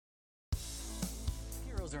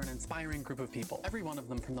Heroes are an inspiring group of people. Every one of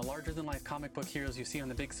them, from the larger-than-life comic book heroes you see on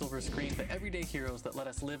the big silver screen, to everyday heroes that let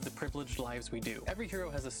us live the privileged lives we do. Every hero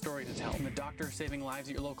has a story to tell, from the doctor saving lives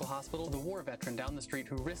at your local hospital, to the war veteran down the street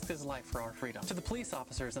who risked his life for our freedom, to the police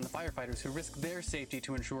officers and the firefighters who risk their safety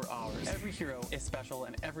to ensure ours. Every hero is special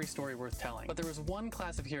and every story worth telling. But there is one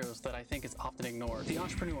class of heroes that I think is often ignored: the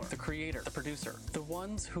entrepreneur, the creator, the producer, the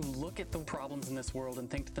ones who look at the problems in this world and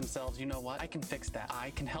think to themselves, you know what, I can fix that.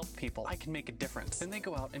 I can help people. I can make a difference. Then they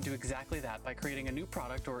go out and do exactly that by creating a new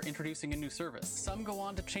product or introducing a new service. Some go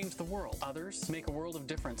on to change the world. Others make a world of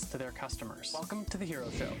difference to their customers. Welcome to The Hero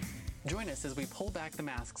Show. Join us as we pull back the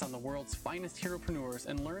masks on the world's finest heropreneurs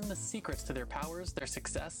and learn the secrets to their powers, their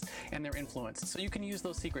success, and their influence, so you can use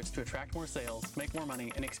those secrets to attract more sales, make more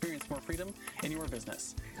money, and experience more freedom in your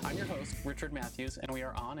business. I'm your host, Richard Matthews, and we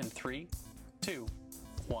are on in 3, 2,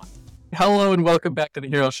 1. Hello and welcome back to The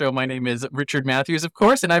Hero Show. My name is Richard Matthews, of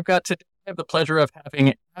course, and I have the pleasure of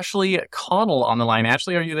having Ashley Connell on the line.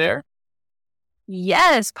 Ashley, are you there?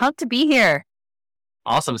 Yes, pumped to be here.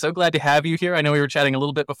 Awesome. So glad to have you here. I know we were chatting a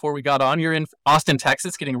little bit before we got on. You're in Austin,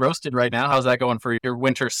 Texas, getting roasted right now. How's that going for your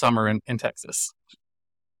winter, summer in Texas?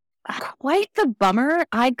 Quite the bummer.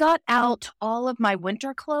 I got out all of my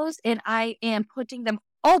winter clothes and I am putting them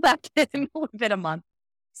all back in within a month.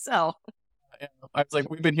 So I was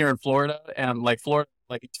like, we've been here in Florida, and Florida,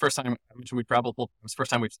 it's the first time I mentioned we traveled. It was the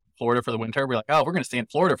first time we've seen Florida for the winter. We're like, oh, we're going to stay in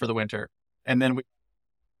Florida for the winter. And then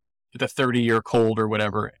the 30-year cold or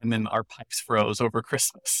whatever, and then our pipes froze over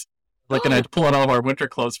Christmas. And I had to pull out all of our winter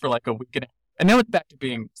clothes for like a week and a half. And now it's back to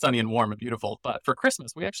being sunny and warm and beautiful. But for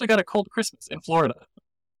Christmas, we actually got a cold Christmas in Florida.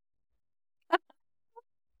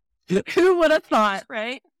 Who would have thought,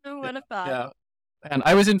 right? Who would have thought? Yeah. And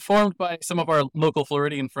I was informed by some of our local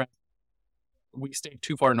Floridian friends, we stayed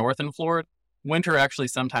too far north in Florida. Winter actually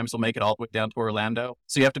sometimes will make it all the way down to Orlando.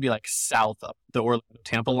 So you have to be south of the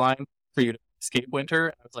Orlando-Tampa line for you to escape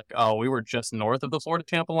winter. I was like, oh, we were just north of the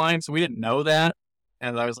Florida-Tampa line, so we didn't know that.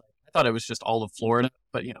 And I was like, I thought it was just all of Florida,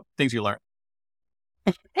 but things you learn.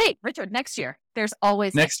 Hey, Richard, next year. There's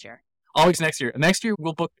always next year. Always next year. Next year,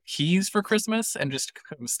 we'll book Keys for Christmas and just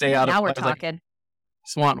stay out of... Now we're talking.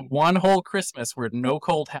 Just want one whole Christmas where no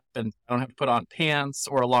cold happens. I don't have to put on pants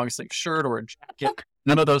or a long sleeve shirt or a jacket.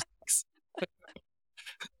 None of those things.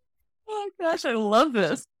 Oh gosh, I love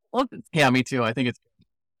this. Yeah, me too. I think it's good.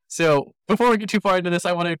 So before we get too far into this,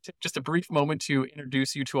 I want to take just a brief moment to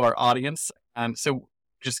introduce you to our audience. And so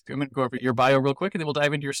I'm going to go over your bio real quick, and then we'll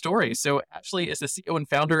dive into your story. So Ashley is the CEO and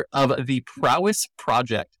founder of the Prowess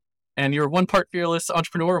Project. And you're one part fearless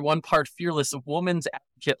entrepreneur, one part fearless woman's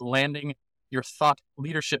advocate, landing your thought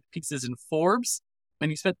leadership pieces in Forbes.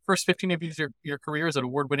 And you spent the first 15 years of your career as an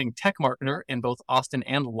award-winning tech marketer in both Austin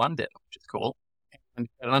and London, which is cool. And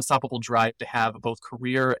an unstoppable drive to have both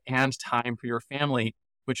career and time for your family,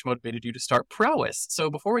 which motivated you to start Prowess. So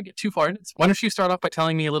before we get too far into this, why don't you start off by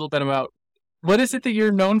telling me a little bit about what is it that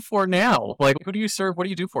you're known for now? Who do you serve? What do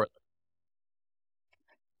you do for it?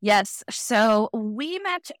 Yes. So we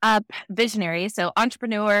match up visionaries, so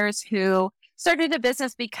entrepreneurs who started a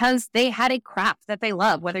business because they had a craft that they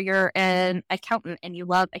love. Whether you're an accountant and you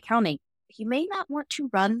love accounting, you may not want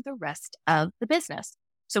to run the rest of the business.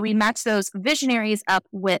 So we match those visionaries up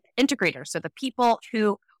with integrators. So the people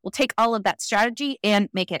who will take all of that strategy and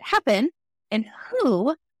make it happen, and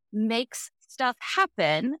who makes stuff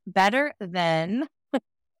happen better than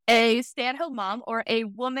a stay-at-home mom or a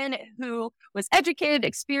woman who was educated,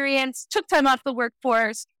 experienced, took time off the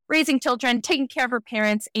workforce, raising children, taking care of her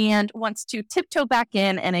parents, and wants to tiptoe back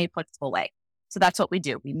in a flexible way. So that's what we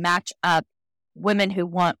do. We match up women who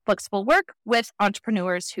want flexible work with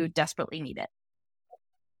entrepreneurs who desperately need it.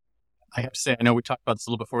 I have to say, I know we talked about this a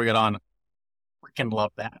little before we got on. Freaking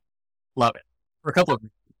love that. Love it. For a couple of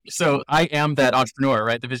reasons. So I am that entrepreneur,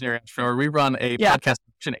 right? The visionary entrepreneur. We run a podcast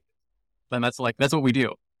production agency. And that's what we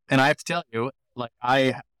do. And I have to tell you,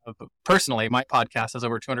 personally, my podcast has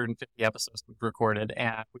over 250 episodes we've recorded,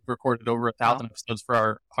 and we've recorded over 1,000 episodes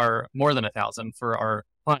for our more than 1,000 for our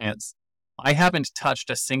clients. I haven't touched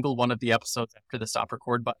a single one of the episodes after the stop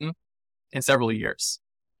record button in several years.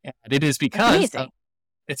 And it is because of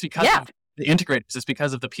the integrators. It's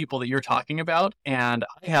because of the people that you're talking about. And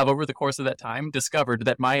I have, over the course of that time, discovered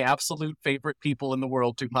that my absolute favorite people in the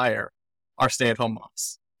world to hire are stay-at-home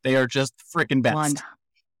moms. They are just freaking best.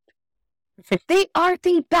 They are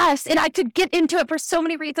the best. And I could get into it for so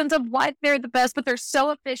many reasons of why they're the best, but they're so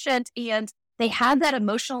efficient and they have that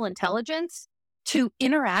emotional intelligence to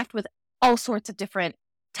interact with all sorts of different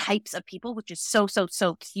types of people, which is so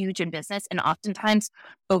huge in business and oftentimes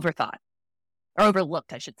overthought or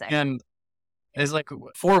overlooked, I should say. And it's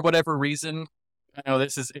for whatever reason, I know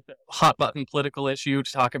this is a hot button political issue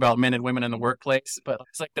to talk about men and women in the workplace, but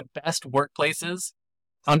it's like the best workplaces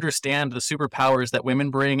understand the superpowers that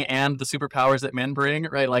women bring and the superpowers that men bring,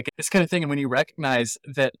 right? Like this kind of thing. And when you recognize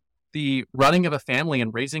that the running of a family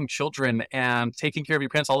and raising children and taking care of your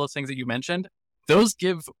parents, all those things that you mentioned, those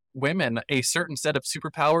give women a certain set of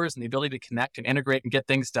superpowers and the ability to connect and integrate and get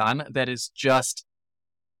things done that is just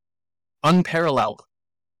unparalleled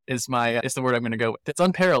is the word I'm going to go with. It's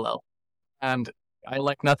unparalleled. And I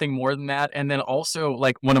like nothing more than that. And then also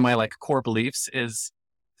like one of my like core beliefs is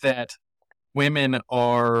that women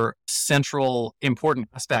are central, important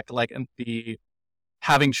aspect, like the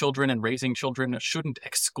having children and raising children shouldn't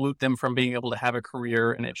exclude them from being able to have a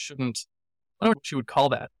career. And it shouldn't, I don't know what you would call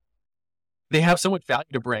that. They have so much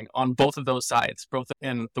value to bring on both of those sides, both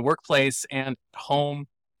in the workplace and home.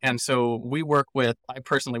 And so we try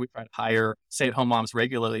to hire stay-at-home moms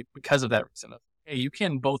regularly because of that reason. Hey, you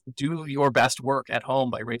can both do your best work at home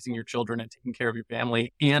by raising your children and taking care of your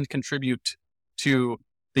family and contribute to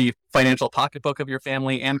the financial pocketbook of your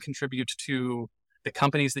family and contribute to the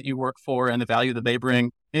companies that you work for and the value that they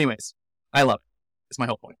bring. Anyways, I love it. That's my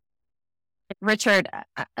whole point. Richard,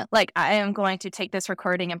 I am going to take this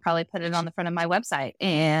recording and probably put it on the front of my website,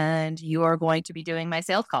 and you are going to be doing my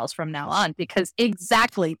sales calls from now on, because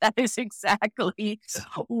that is exactly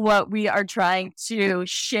what we are trying to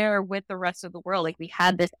share with the rest of the world. Like, we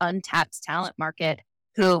had this untapped talent market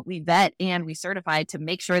who we vet and we certify to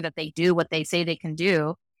make sure that they do what they say they can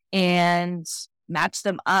do and match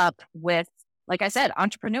them up with, like I said,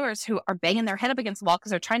 entrepreneurs who are banging their head up against the wall because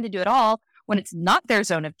they're trying to do it all when it's not their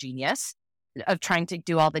zone of genius, of trying to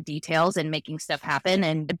do all the details and making stuff happen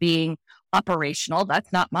and being operational.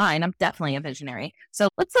 That's not mine. I'm definitely a visionary. So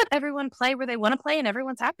let's let everyone play where they want to play and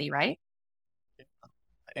everyone's happy, right?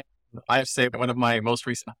 I have to say, one of my most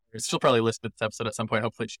recent hires, she'll probably listen to this episode at some point.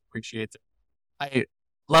 Hopefully she appreciates it. I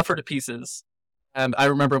love her to pieces. And I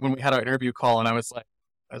remember when we had our interview call and I was like,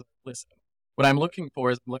 listen, what I'm looking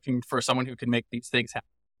for is someone who can make these things happen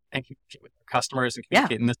and communicate with their customers and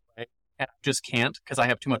communicate in this way. And I just can't because I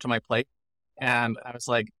have too much on my plate. And I was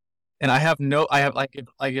like, and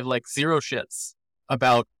I give like zero shits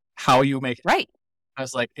about how you make it. Right. I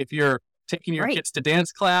was like, if you're taking your kids to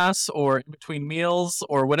dance class or in between meals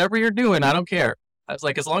or whatever you're doing, I don't care. I was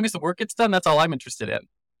like, as long as the work gets done, that's all I'm interested in.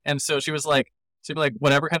 And so she'd be like,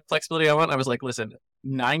 whatever kind of flexibility I want. I was like, listen,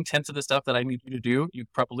 9/10 of the stuff that I need you to do, you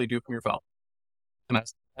probably do from your phone. And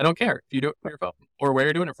I don't care if you do it from your phone or where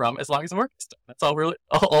you're doing it from, as long as the work is done. That's all we're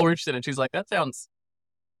interested in. She's like, that sounds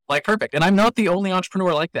like perfect. And I'm not the only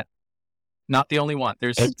entrepreneur like that. Not the only one.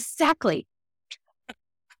 There's exactly.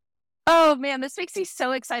 Oh man, this makes me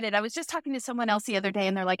so excited. I was just talking to someone else the other day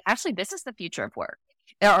and they're like, actually, this is the future of work.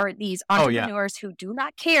 There are these entrepreneurs who do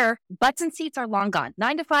not care. Butts and seats are long gone.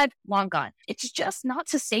 9 to 5, long gone. It's just not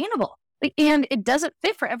sustainable. And it doesn't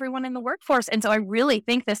fit for everyone in the workforce. And so I really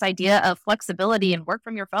think this idea of flexibility and work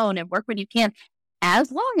from your phone and work when you can,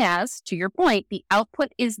 as long as, to your point, the output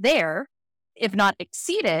is there, if not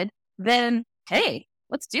exceeded, then, hey,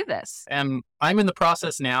 let's do this. And I'm in the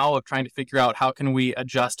process now of trying to figure out how can we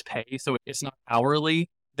adjust pay so it's not hourly,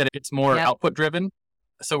 that it's more output driven.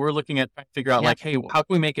 So we're looking at trying to figure out like, hey, how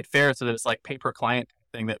can we make it fair so that it's like pay per client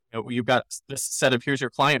thing, that you've got this set of, here's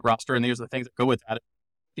your client roster and these are the things that go with that.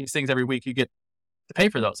 These things every week you get to pay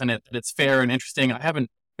for those, and it's fair and interesting. We haven't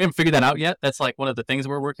figured that out yet. That's like one of the things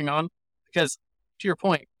we're working on, because to your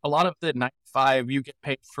point, a lot of the 9 to 5 you get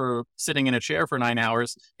paid for sitting in a chair for 9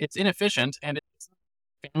 hours. It's inefficient and it's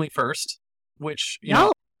family first, which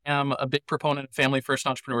I am a big proponent of family first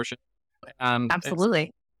entrepreneurship. And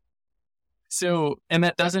absolutely. So, and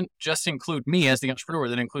that doesn't just include me as the entrepreneur.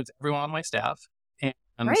 That includes everyone on my staff and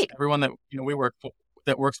everyone that we work for,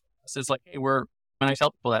 that works with us. Is like, hey, when I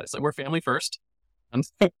tell people that, it's like, we're family first. And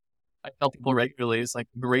I tell people regularly, it's like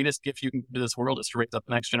the greatest gift you can give to this world is to raise up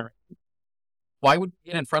the next generation. Why would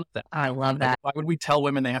we get in front of that? I love that. Why would we tell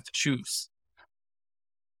women they have to choose?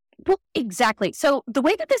 Well, exactly. So the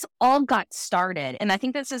way that this all got started, and I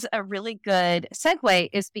think this is a really good segue,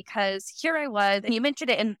 is because here I was, and you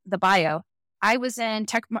mentioned it in the bio, I was in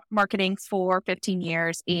tech marketing for 15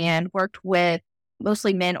 years and worked with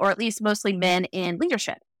mostly men, or at least mostly men in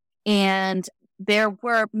leadership. And there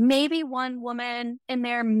were maybe one woman in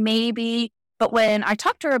there, maybe. But when I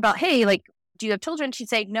talked to her about, hey, like, do you have children? She'd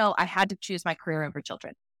say, no, I had to choose my career over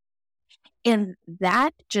children. And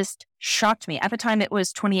that just shocked me. At the time, it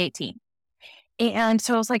was 2018. And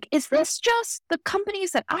so I was like, is this just the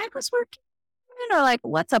companies that I was working in? Or like,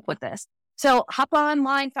 what's up with this? So hop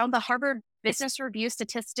online, found the Harvard Business Review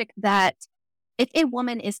statistic that if a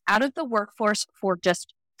woman is out of the workforce for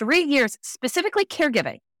just 3 years, specifically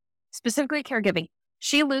caregiving, specifically caregiving,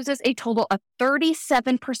 she loses a total of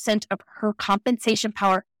 37% of her compensation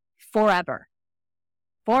power forever.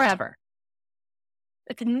 Forever.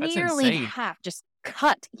 It's nearly insane. half, just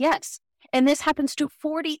cut. Yes. And this happens to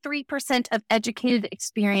 43% of educated,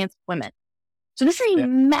 experienced women. So this is a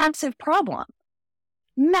massive problem.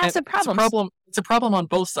 Massive problem. It's a problem on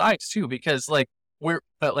both sides too, because like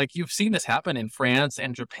you've seen this happen in France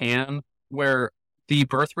and Japan, where the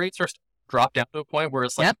birth rates are dropped down to a point where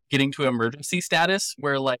it's like getting to emergency status,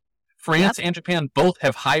 where like France and Japan both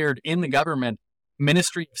have hired in the government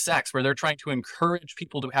Ministry of Sex, where they're trying to encourage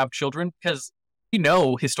people to have children, because we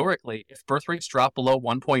know historically if birth rates drop below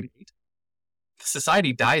 1.8,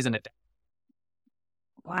 society dies in a day.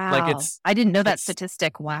 Wow. Like I didn't know that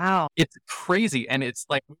statistic. Wow. It's crazy. And it's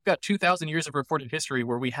like, we've got 2,000 years of recorded history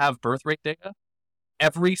where we have birth rate data.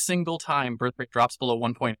 Every single time birth rate drops below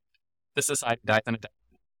 1.8, the society dies in a day,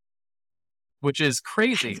 which is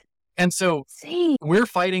crazy. And so we're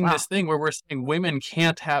fighting this thing where we're saying women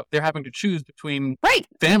they're having to choose between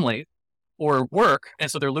family or work. And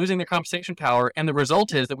so they're losing their compensation power. And the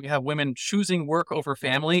result is that we have women choosing work over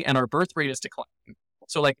family, and our birth rate is declining.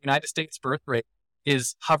 So like United States birth rate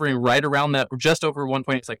is hovering right around that, just over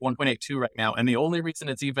 1.8. It's like 1.82 right now. And the only reason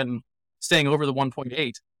it's even staying over the 1.8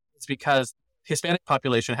 is because Hispanic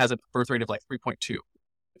population has a birth rate of like 3.2.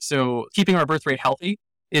 So keeping our birth rate healthy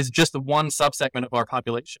is just the one subsegment of our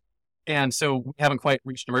population. And so we haven't quite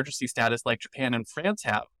reached emergency status like Japan and France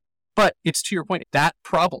have. But it's to your point, that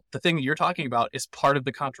problem, the thing that you're talking about, is part of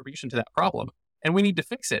the contribution to that problem. And we need to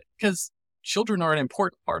fix it, because children are an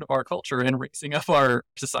important part of our culture and raising up our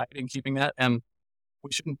society and keeping that. And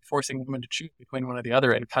we shouldn't be forcing women to choose between one or the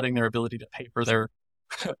other and cutting their ability to pay for their,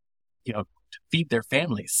 to feed their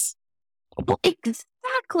families.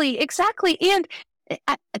 Exactly. And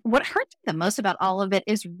what hurts the most about all of it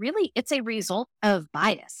is really, it's a result of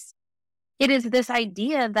bias. It is this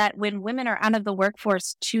idea that when women are out of the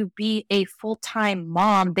workforce to be a full-time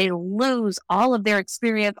mom, they lose all of their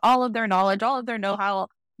experience, all of their knowledge, all of their know-how,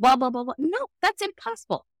 blah, blah, blah, blah. No, that's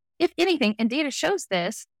impossible. If anything, and data shows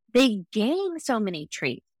this, they gain so many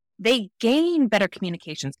traits. They gain better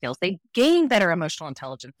communication skills. They gain better emotional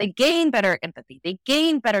intelligence. They gain better empathy. They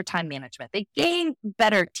gain better time management. They gain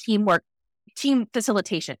better teamwork, team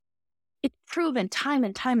facilitation. It's proven time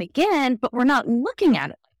and time again, but we're not looking at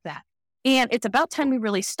it like that. And it's about time we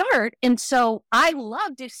really start. And so I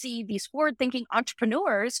love to see these forward-thinking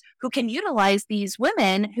entrepreneurs who can utilize these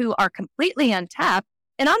women who are completely untapped.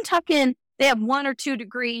 And I'm talking, they have 1 or 2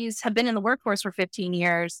 degrees, have been in the workforce for 15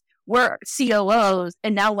 years, were COOs,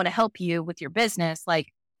 and now want to help you with your business. Like,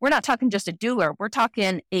 we're not talking just a doer. We're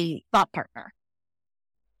talking a thought partner.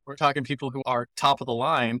 We're talking people who are top of the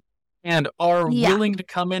line and are willing to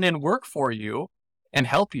come in and work for you and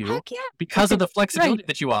help you because of the flexibility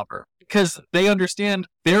that you offer, because they understand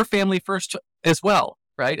their family first as well,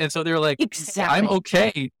 right? And so they're like, I'm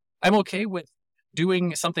okay with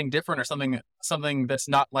doing something different, or something that's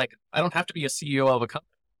not like, I don't have to be a CEO of a company,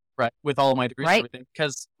 right? With all of my degrees and everything,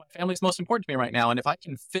 because my family's most important to me right now. And if I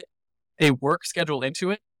can fit a work schedule into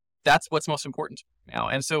it, that's what's most important to me now.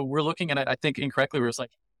 And so we're looking at it, I think incorrectly, where it's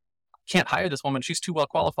like, can't hire this woman, she's too well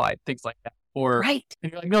qualified, things like that. Or, and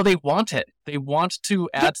you're like, no, they want it. They want to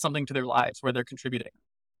add something to their lives where they're contributing.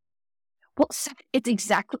 Well,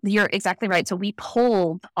 you're exactly right. So we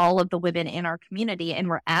polled all of the women in our community and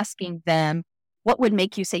we're asking them, what would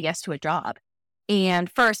make you say yes to a job?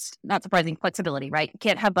 And first, not surprising, flexibility, right?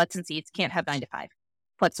 Can't have butts and seats, can't have 9 to 5.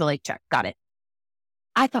 Flexibility, check, got it.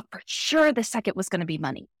 I thought for sure the second was going to be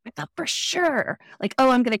money. I thought for sure, like, oh,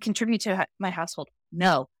 I'm going to contribute to my household.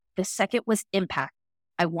 No, the second was impact.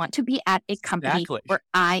 I want to be at a company where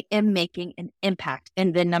I am making an impact.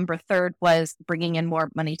 And then number 3 was bringing in more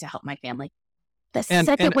money to help my family. The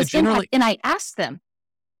second was impact. And I asked them,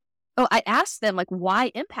 like,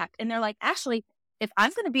 why impact? And they're like, actually, if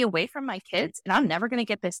I'm going to be away from my kids and I'm never going to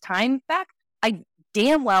get this time back, I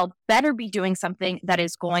damn well better be doing something that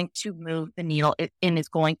is going to move the needle and is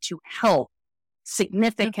going to help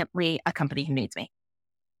significantly a company who needs me.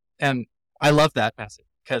 And I love that message,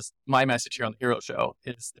 because my message here on the Hero Show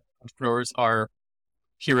is that entrepreneurs are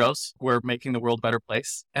heroes. We're making the world a better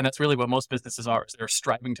place. And that's really what most businesses are, is they're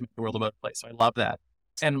striving to make the world a better place. So I love that.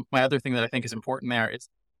 And my other thing that I think is important there is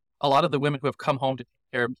a lot of the women who have come home to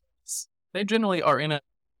take care of kids, they generally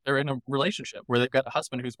they're in a relationship where they've got a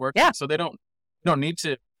husband who's working. So they don't need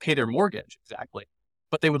to pay their mortgage exactly,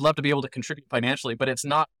 but they would love to be able to contribute financially, but it's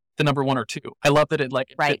not the number 1 or 2. I love that it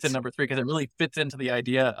fits in number 3, because it really fits into the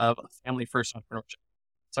idea of a family first entrepreneurship.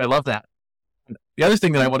 So I love that. And the other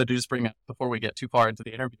thing that I wanted to just bring up before we get too far into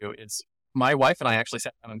the interview is my wife and I actually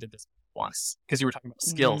sat down and did this once, because you were talking about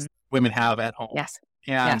skills women have at home. Yes.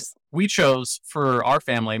 And we chose for our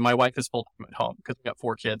family, my wife is full-time at home because we got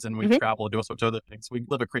 4 kids and we travel and do all sorts of other things. We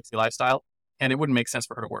live a crazy lifestyle and it wouldn't make sense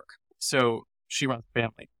for her to work. So she runs the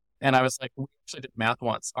family. And I was like, we actually did math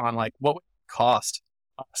once on like, what would it cost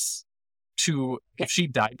us to, if she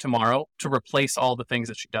died tomorrow, to replace all the things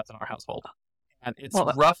that she does in our household. And it's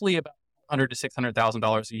roughly about $100,000 to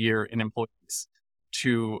 $600,000 a year in employees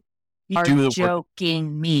to do the work.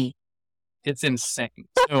 Joking me. It's insane.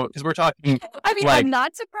 So, because we're talking. I mean, I'm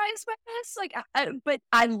not surprised by this. Like, but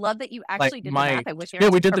I love that you actually did the math. I wish.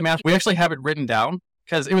 We did the math. We actually have it written down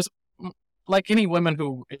because it was like any woman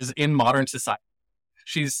who is in modern society.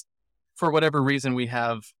 She's, for whatever reason, we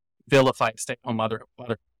have vilified stay-at-home mother,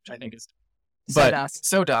 which I think is,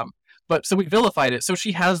 so dumb. But so we vilified it. So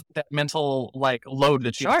she has that mental like load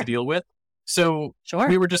that she has to deal with. So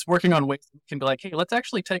we were just working on ways we can be like, hey, let's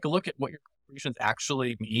actually take a look at what your contributions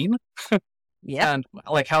actually mean. And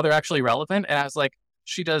like how they're actually relevant. And I was like,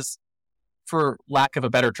 she does, for lack of a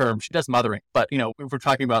better term, she does mothering. But, you know, if we're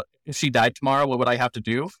talking about if she died tomorrow, what would I have to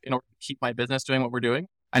do in order to keep my business doing what we're doing?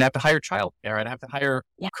 I'd have to hire childcare. I'd have to hire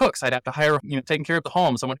cooks. I'd have to hire, you know, taking care of the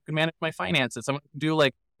home, someone who can manage my finances, someone who can do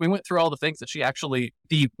like, we went through all the things that she actually,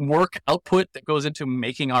 the work output that goes into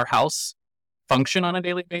making our house function on a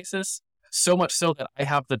daily basis. So much so that I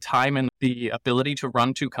have the time and the ability to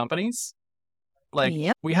run 2 companies. Like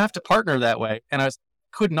we have to partner that way. And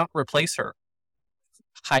could not replace her.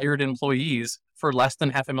 Hired employees for less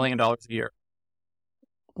than $500,000 a year.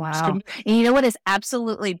 Wow. And you know what is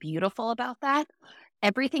absolutely beautiful about that?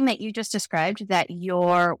 Everything that you just described that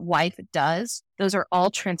your wife does, those are all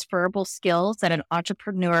transferable skills that an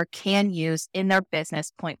entrepreneur can use in their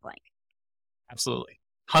business point blank. Absolutely.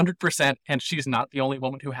 100%. And she's not the only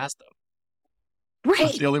woman who has them. Right.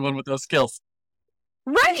 She's the only one with those skills.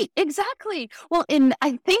 Right. Exactly. Well, and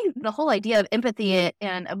I think the whole idea of empathy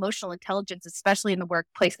and emotional intelligence, especially in the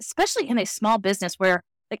workplace, especially in a small business where,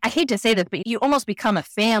 like, I hate to say this, but you almost become a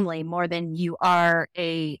family more than you are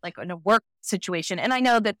in a work situation. And I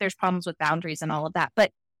know that there's problems with boundaries and all of that,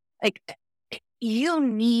 but like you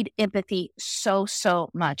need empathy so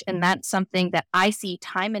much. And that's something that I see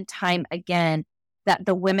time and time again that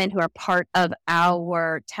the women who are part of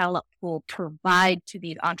our talent pool provide to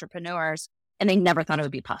these entrepreneurs, and they never thought it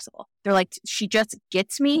would be possible. They're like, she just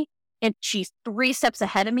gets me, and she's 3 steps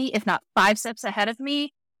ahead of me, if not 5 steps ahead of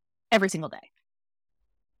me, every single day.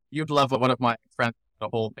 You'd love what one of my friends, the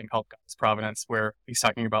whole thing called God's Providence, where he's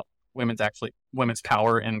talking about women's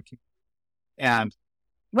power and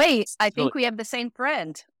wait, I think we have the same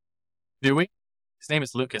friend. Do we? His name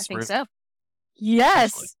is Lucas. I think so.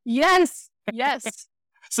 Yes.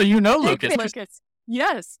 So you know Lucas.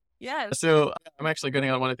 Yes. So I'm actually going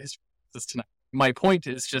on one of his tonight. My point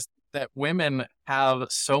is just that women have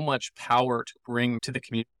so much power to bring to the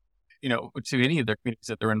community, you know, to any of their communities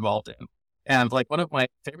that they're involved in. And like one of my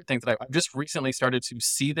favorite things that I've just recently started to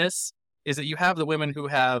see this is that you have the women who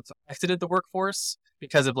have exited the workforce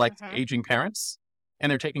because of like aging parents, and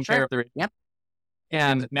they're taking care of their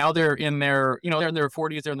and now they're in their, you know, they're in their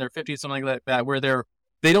 40s, they're in their 50s, something like that, where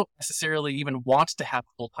they don't necessarily even want to have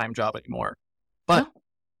a full-time job anymore. But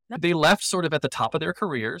they left sort of at the top of their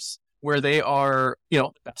careers where they are, you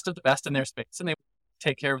know, the best of the best in their space, and they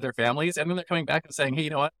take care of their families. And then they're coming back and saying, hey, you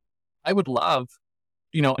know what? I would love,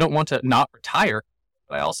 you know, I don't want to not retire,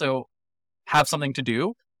 but I also have something to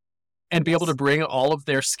do and be able to bring all of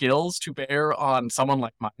their skills to bear on someone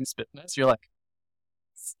like mine's business. You're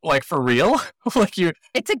like for real?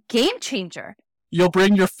 It's a game changer. You'll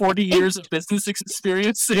bring your 40 years of business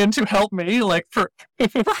experience in to help me, like for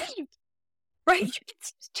Right.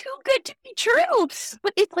 It's too good to be true.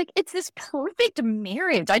 But it's this perfect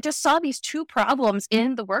marriage. I just saw these 2 problems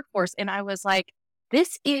in the workforce, and I was like,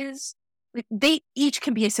 they each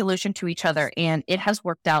can be a solution to each other. And it has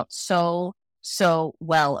worked out so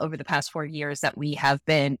well over the past 4 years that we have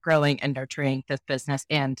been growing and nurturing this business.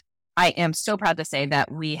 And I am so proud to say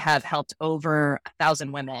that we have helped over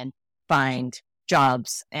 1,000 women find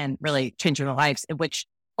jobs and really changing their lives, which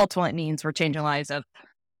ultimately means we're changing the lives of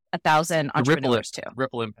 1,000 entrepreneurs too.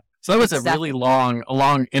 Ripple impact. So that was a really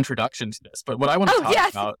long introduction to this. But what I want to talk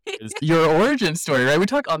about is your origin story, right? We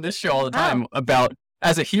talk on this show all the time about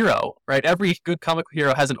as a hero, right? Every good comic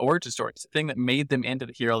hero has an origin story. It's the thing that made them into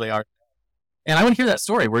the hero they are. And I want to hear that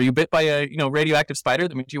story. Were you bit by a, you know, radioactive spider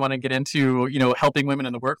that made you want to get into, you know, helping women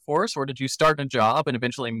in the workforce? Or did you start a job and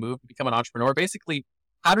eventually move to become an entrepreneur? Basically,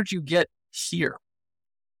 how did you get here?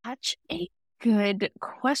 Such a good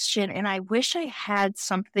question. And I wish I had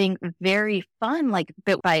something very fun, like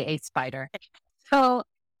bit by a spider. So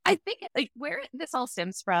I think like where this all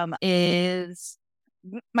stems from is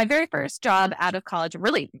my very first job out of college,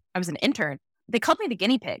 really, I was an intern. They called me the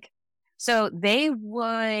guinea pig. So they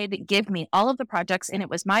would give me all of the projects, and it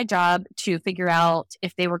was my job to figure out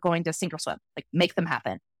if they were going to sink or swim, like make them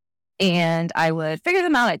happen. And I would figure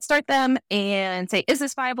them out. I'd start them and say, is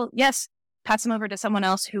this viable? Yes. Pass them over to someone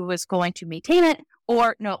else who was going to maintain it.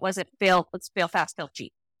 Or no, it wasn't. Let's fail fast, fail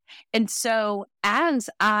cheap. And so as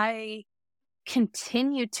I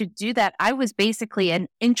continued to do that, I was basically an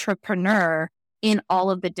entrepreneur in all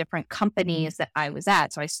of the different companies that I was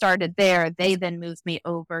at. So I started there. They then moved me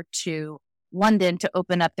over to London to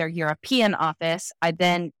open up their European office. I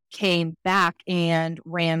then came back and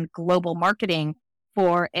ran global marketing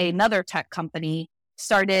for another tech company,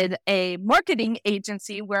 started a marketing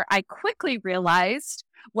agency where I quickly realized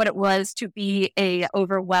what it was to be a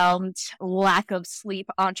overwhelmed, lack of sleep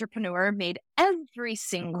entrepreneur, made every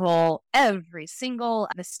single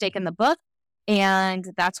mistake in the book.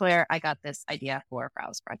 And that's where I got this idea for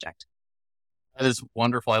Browse Project. That is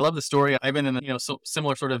wonderful. I love the story. I've been in a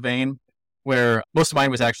similar sort of vein where most of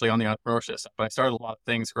mine was actually on the entrepreneurship stuff, but I started a lot of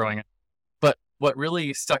things growing up. But what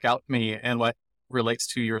really stuck out to me and what relates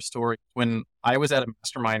to your story, when I was at a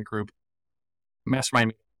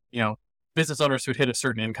mastermind, business owners who'd hit a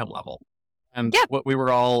certain income level. And what we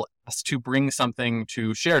were all asked to bring something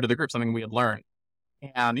to share to the group, something we had learned.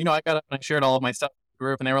 And, I got up and I shared all of my stuff with the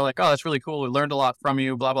group, and they were like, oh, that's really cool. We learned a lot from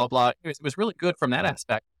you, blah, blah, blah. It was really good from that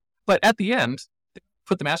aspect. But at the end, they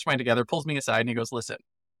put the mastermind together, pulls me aside, and he goes, listen,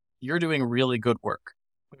 you're doing really good work.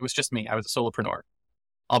 It was just me. I was a solopreneur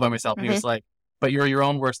all by myself. And he was like, but you're your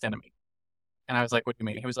own worst enemy. And I was like, what do you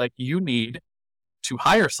mean? He was like, you need to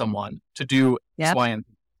hire someone to do X, Y, and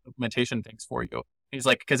implementation things for you. He's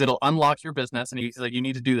like, because it'll unlock your business. And he's like, you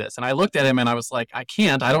need to do this. And I looked at him and I was like, I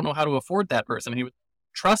can't. I don't know how to afford that person. And he would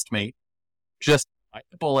trust me. Just bite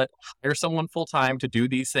the bullet, hire someone full time to do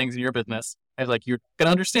these things in your business. I was like, you're going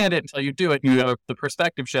to understand it until you do it. And you have the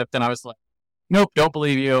perspective shift. And I was like, nope, don't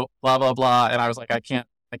believe you, blah, blah, blah. And I was like, I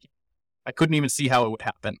couldn't even see how it would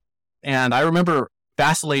happen. And I remember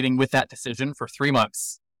vacillating with that decision for 3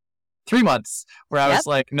 months. 3 months where I was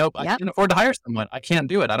like, nope, I can't afford to hire someone. I can't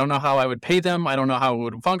do it. I don't know how I would pay them. I don't know how it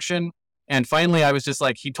would function. And finally, I was just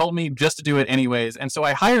like, he told me just to do it anyways. And so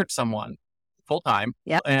I hired someone full time.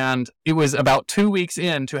 And it was about 2 weeks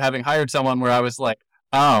into having hired someone where I was like,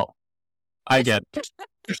 oh, I get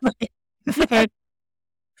it.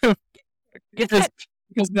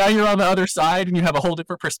 because now you're on the other side and you have a whole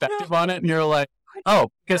different perspective on it. And you're like, oh,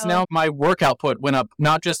 because now my work output went up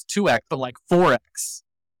not just 2x, but like 4x.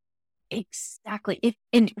 Exactly.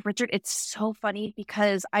 And Richard, it's so funny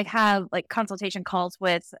because I have like consultation calls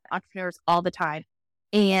with entrepreneurs all the time.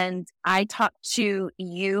 And I talk to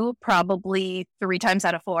you probably 3 times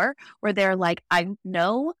out of 4 where they're like, I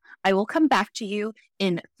know I will come back to you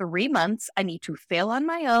in 3 months. I need to fail on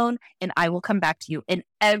my own and I will come back to you. And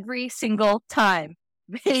every single time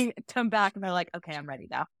they come back and they're like, okay, I'm ready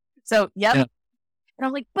now. So, And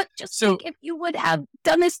I'm like, but just think if you would have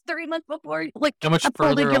done this 3 months before, like how much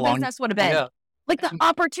further your along business would have been. Like the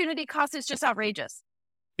opportunity cost is just outrageous.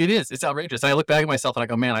 It is. It's outrageous. And I look back at myself and I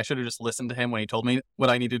go, man, I should have just listened to him when he told me what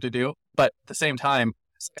I needed to do. But at the same time,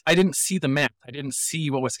 I didn't see the map. I didn't see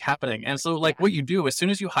what was happening. And so what you do, as soon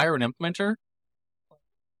as you hire an implementer,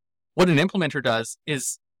 what an implementer does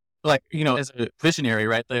is like, as a visionary,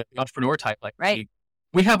 right? The entrepreneur type,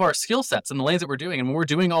 we have our skill sets and the lanes that we're doing. And when we're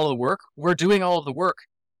doing all of the work,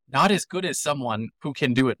 not as good as someone who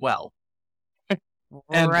can do it well.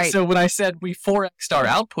 And so when I said we 4x'd our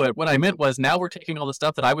output, what I meant was now we're taking all the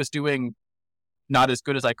stuff that I was doing not as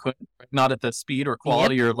good as I could, not at the speed or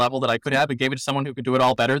quality or level that I could have, and gave it to someone who could do it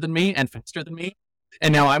all better than me and faster than me.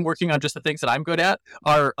 And now I'm working on just the things that I'm good at.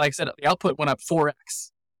 Like I said, the output went up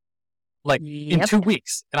 4x, in 2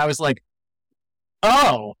 weeks. And I was like,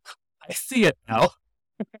 oh, I see it now.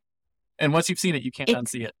 And once you've seen it, you can't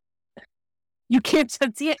unsee it. You can't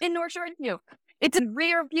unsee it, and nor should you. It's a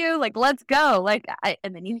rear view, let's go.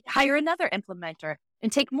 And then you hire another implementer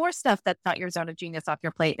and take more stuff that's not your zone of genius off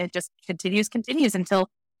your plate. And it just continues until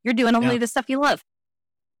you're doing only the stuff you love.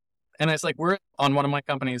 And it's like, we're on one of my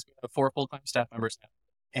companies, we have 4 full-time staff members now,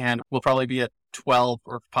 and we'll probably be at 12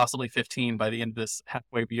 or possibly 15 by the end of this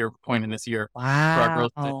halfway year point in this year. Wow.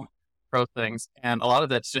 For our growth things. And a lot of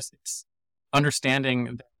that's just it's understanding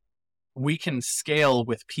that we can scale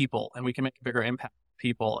with people and we can make a bigger impact with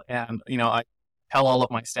people. And, I tell all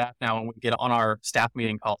of my staff now when we get on our staff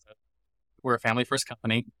meeting calls, we're a family first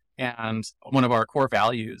company. And one of our core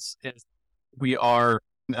values is I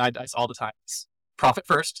say all the time, it's profit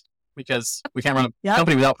first, because we can't run a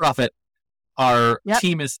company without profit. Our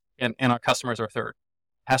team is, and our customers are third.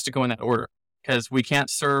 It has to go in that order. because we can't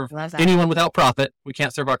serve Love that. anyone without profit. We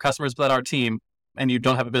can't serve our customers without our team, and you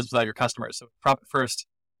don't have a business without your customers. So profit first,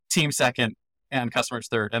 team second, and customers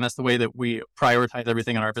third. And that's the way that we prioritize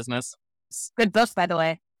everything in our business. Good book, by the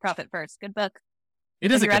way. Profit First. Good book.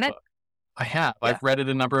 It is Have a you read good it? book. I have. Yeah. I've read it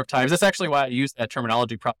a number of times. That's actually why I use that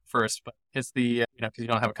terminology, profit first. But it's the, because you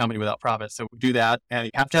don't have a company without profit. So we do that, and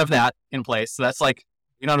you have to have that in place. So that's like,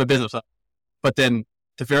 you don't have a business. But then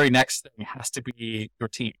the very next thing has to be your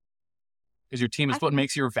team. Because your team is what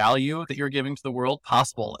makes your value that you're giving to the world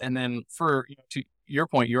possible. And then for, to your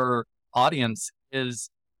point, your audience is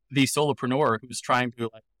the solopreneur who's trying to,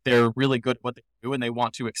 they're really good at what they do and they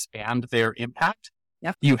want to expand their impact.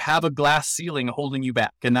 Yep. You have a glass ceiling holding you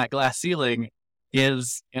back, and that glass ceiling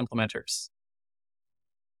is implementers.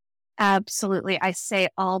 Absolutely. I say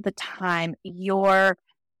all the time, your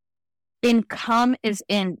income is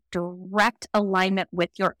in direct alignment with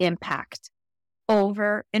your impact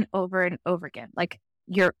over and over and over again. Like,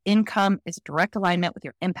 your income is direct alignment with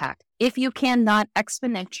your impact. If you cannot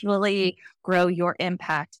exponentially grow your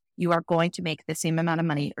impact, you are going to make the same amount of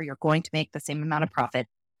money, or you're going to make the same amount of profit.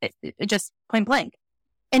 It just point blank.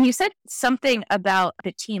 And you said something about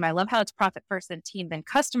the team. I love how it's profit first, then team, then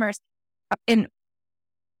customers. And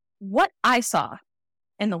what I saw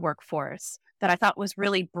in the workforce that I thought was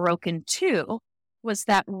really broken too was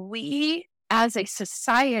that we as a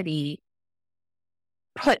society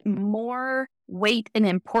put more weight and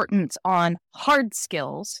importance on hard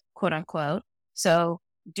skills, quote unquote. So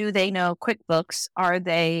do they know QuickBooks? Are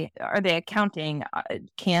they accounting?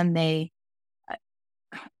 Can they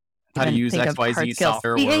how to use XYZ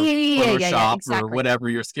software or Photoshop exactly. or whatever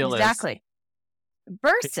your skill is. Exactly.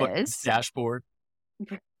 Versus dashboard.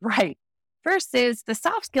 Right. Versus the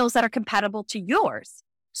soft skills that are compatible to yours.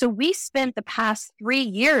 So we spent the past 3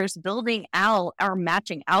 years building out our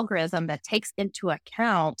matching algorithm that takes into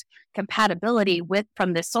account compatibility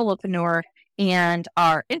from the solopreneur and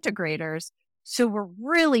our integrators. So we're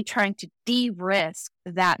really trying to de-risk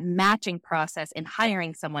that matching process in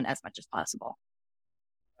hiring someone as much as possible.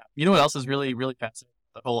 You know what else is really, really fascinating?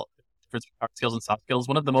 The whole difference between hard skills and soft skills.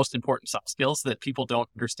 One of the most important soft skills that people don't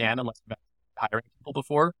understand unless you've been hiring people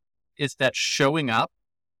before is that showing up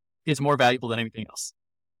is more valuable than anything else.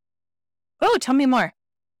 Oh, tell me more.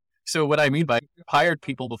 So what I mean by hired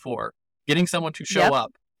people before, getting someone to show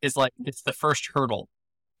up is it's the first hurdle.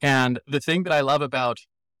 And the thing that I love about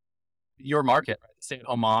your market, right, the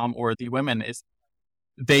stay-at-home mom or the women, is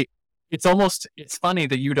it's funny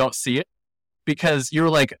that you don't see it because you're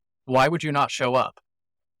like, why would you not show up?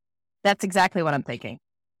 That's exactly what I'm thinking.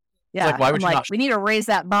 Yeah. Why would you not? We need to raise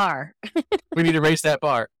that bar. We need to raise that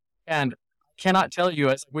bar. And I cannot tell you,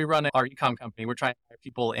 as we run our e-com company, we're trying to hire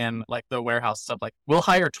people in the warehouse stuff. We'll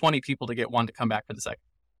hire 20 people to get one to come back for the second,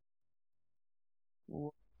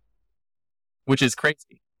 which is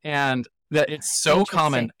crazy. And that it's so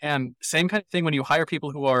common. And same kind of thing when you hire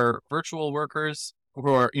people who are virtual workers, who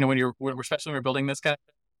are, especially when we're building this kind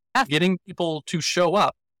of, getting people to show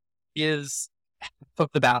up is half of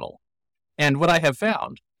the battle. And what I have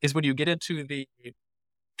found is when you get into the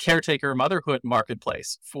caretaker motherhood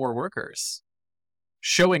marketplace for workers,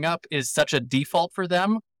 showing up is such a default for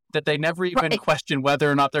them that they never even question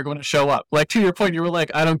whether or not they're going to show up. To your point, you were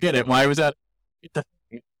like, I don't get it. Why was that?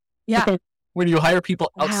 Yeah. When you hire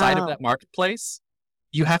people outside of that marketplace,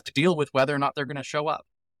 you have to deal with whether or not they're going to show up.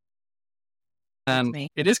 And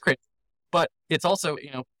it is crazy. But it's also,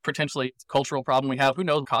 potentially it's a cultural problem we have. Who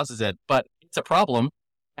knows what causes it? But it's a problem.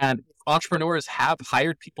 And entrepreneurs have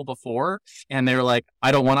hired people before, and they're like,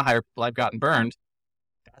 I don't want to hire people. I've gotten burned.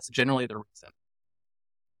 That's generally the reason.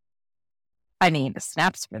 I mean, the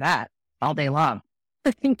snaps for that all day long.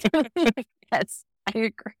 Yes,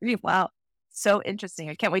 I agree. Wow. So interesting.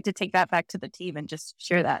 I can't wait to take that back to the team and just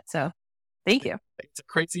share that. So thank you. It's a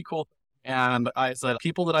crazy cool thing. And I said,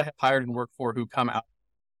 people that I have hired and worked for who come out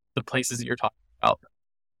the places that you're talking about,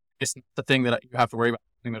 it's not the thing that you have to worry about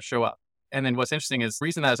having to show up. And then what's interesting is the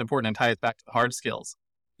reason that is important and ties back to the hard skills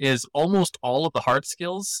is almost all of the hard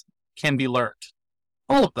skills can be learned.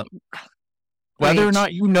 All of them. Whether or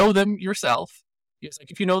not you know them yourself. It's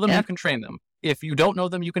if you know them, you can train them. If you don't know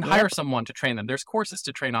them, you can hire someone to train them. There's courses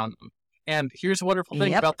to train on them. And here's a wonderful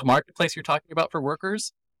thing about the marketplace you're talking about for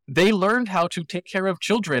workers. They learned how to take care of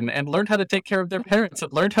children and learned how to take care of their parents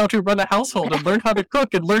and learned how to run a household and learned how to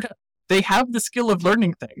cook and they have the skill of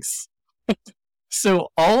learning things. So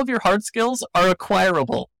all of your hard skills are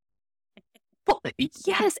acquirable. Well,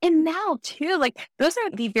 yes. And now too, those are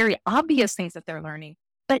the very obvious things that they're learning.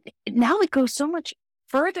 But now it goes so much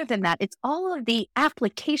further than that. It's all of the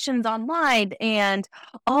applications online and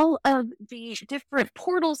all of the different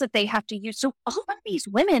portals that they have to use. So all of these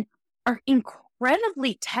women are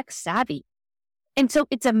incredibly tech savvy. And so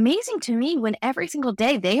it's amazing to me when every single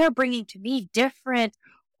day they are bringing to me different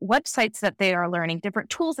websites that they are learning, different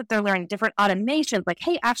tools that they're learning, different automations. Like,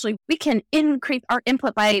 hey, actually, we can increase our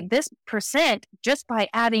input by this percent just by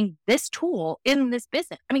adding this tool in this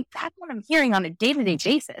business. I mean, that's what I'm hearing on a day-to-day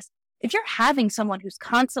basis. If you're having someone who's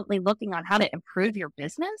constantly looking on how to improve your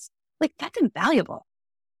business, like that's invaluable.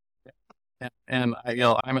 And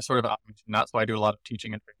I'm a sort of automation nut, so I do a lot of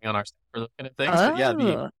teaching and training on our staff for those kind of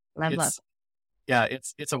things. But yeah,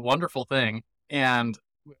 it's a wonderful thing. And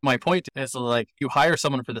my point is, like, you hire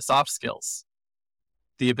someone for the soft skills,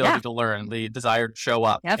 the ability to learn, the desire to show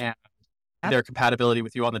up, and their compatibility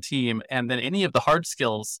with you on the team. And then any of the hard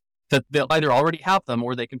skills that they'll either already have them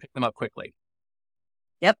or they can pick them up quickly.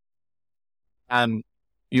 Yep. And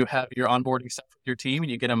you have your onboarding stuff with your team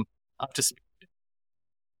and you get them up to speed.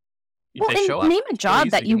 Name a job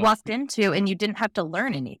that you walked into and you didn't have to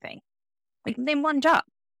learn anything. Like, name one job.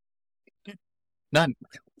 None.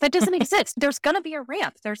 That doesn't exist. There's going to be a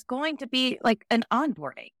ramp. There's going to be like an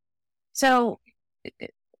onboarding. So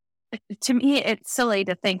to me, it's silly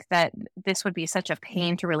to think that this would be such a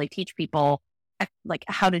pain to really teach people like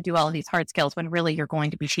how to do all of these hard skills when really you're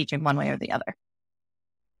going to be teaching one way or the other.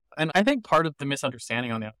 And I think part of the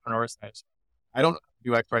misunderstanding on the entrepreneur side is I don't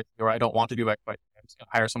do X, Y, or I don't want to do X, Y. I'm just going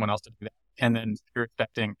to hire someone else to do that. And then you're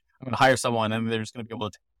expecting I'm going to hire someone and they're just going to be able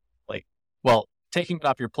to take it plate. Well, taking it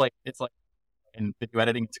off your plate, it's like in video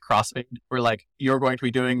editing, it's a crossfade where like you're going to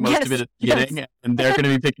be doing most of it at the beginning and they're going to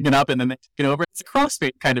be picking it up and then they take it over. It's a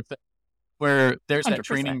crossfade kind of thing where there's 100%. That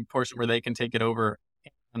training portion where they can take it over,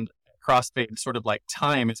 and crossfade sort of like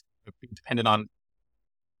time is dependent on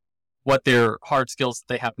what their hard skills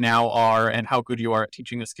they have now are and how good you are at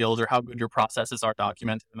teaching the skills or how good your processes are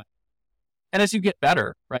documented. And as you get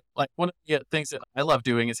better, right? Like one of the things that I love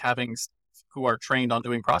doing is having who are trained on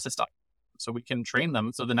doing process documentation. So we can train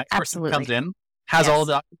them. So the next person who comes in has all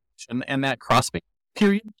the documentation and that crossfade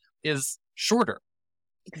period is shorter.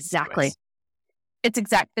 Exactly.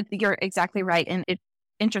 You're exactly right. And it's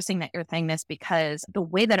interesting that you're saying this because the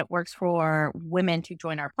way that it works for women to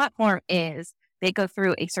join our platform is they go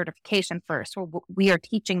through a certification first. We are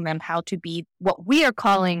teaching them how to be what we are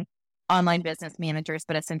calling online business managers,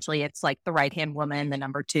 but essentially it's like the right-hand woman, the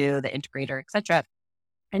number two, the integrator, etc.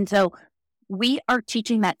 And so we are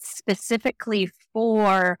teaching that specifically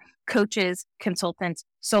for coaches, consultants,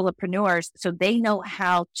 solopreneurs, so they know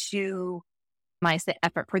how to minimize the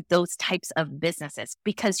effort for those types of businesses.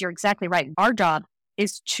 Because you're exactly right. Our job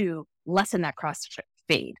is to lessen that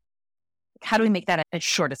crossfade. How do we make that as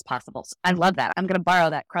short as possible? So I love that. I'm going to borrow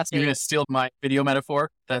that crossfade. You're going to steal my video metaphor?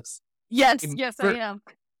 Yes, I am.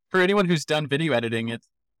 For anyone who's done video editing,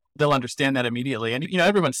 they'll understand that immediately. And,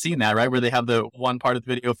 everyone's seen that, right? Where they have the one part of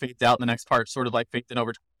the video fades out and the next part sort of like fades in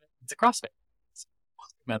over time. It's a crossfade. It's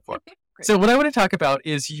a metaphor. So what I want to talk about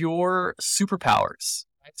is your superpowers.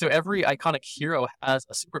 Right? So every iconic hero has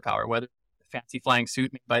a superpower, whether a fancy flying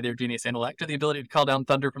suit made by their genius intellect or the ability to call down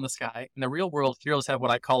thunder from the sky. In the real world, heroes have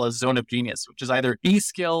what I call a zone of genius, which is either a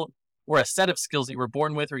skill or a set of skills that you were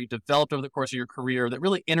born with or you developed over the course of your career that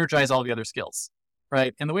really energize all the other skills.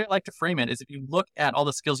 Right. And the way I like to frame it is if you look at all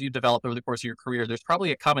the skills you developed over the course of your career, there's probably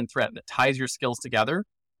a common thread that ties your skills together.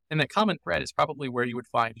 And that common thread is probably where you would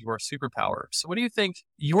find your superpower. So what do you think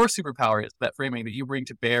your superpower is, that framing that you bring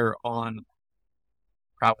to bear on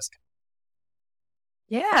prowess?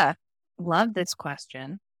 Yeah. Love this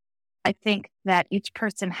question. I think that each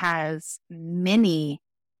person has many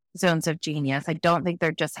zones of genius. I don't think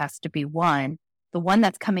there just has to be one. The one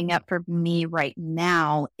that's coming up for me right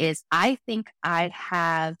now is I think I'd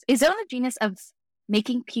have a zone of genius of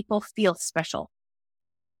making people feel special.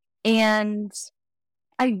 And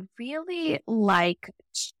I really like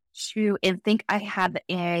to and think I have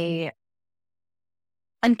a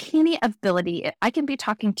uncanny ability. I can be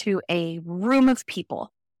talking to a room of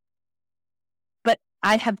people, but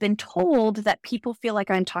I have been told that people feel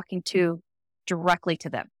like I'm talking directly to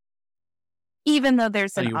them, even though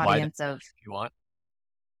there's an audience of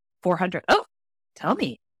 400. Oh, tell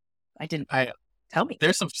me. Tell me.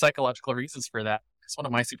 There's some psychological reasons for that. Because one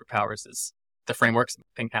of my superpowers is the frameworks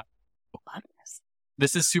thing happen.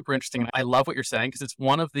 This is super interesting. I love what you're saying because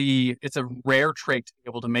it's a rare trait to be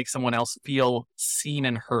able to make someone else feel seen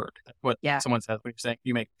and heard. That's what someone says when you're saying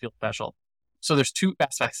you make them feel special. So there's two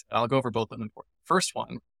aspects. I'll go over both of them. First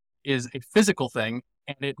one is a physical thing,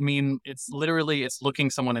 and it's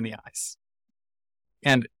looking someone in the eyes.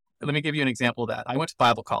 And let me give you an example of that. I went to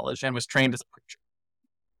Bible college and was trained as a preacher.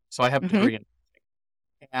 So I have a degree in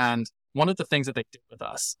preaching. And one of the things that they did with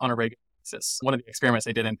us on a regular basis, one of the experiments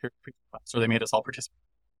they did in preaching class, where they made us all participate,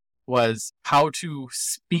 was how to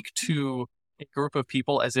speak to a group of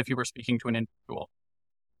people as if you were speaking to an individual.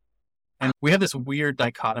 And we have this weird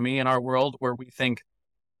dichotomy in our world where we think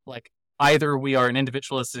like either we are an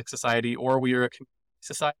individualistic society or we are a community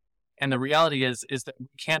society. And the reality is that we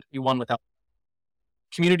can't be one without.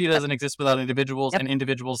 Community doesn't exist without individuals, and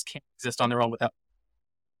individuals can't exist on their own without.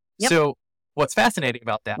 So what's fascinating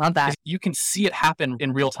about that is you can see it happen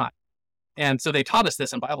in real time. And so they taught us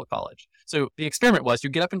this in Bible college. So the experiment was you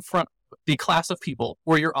get up in front of the class of people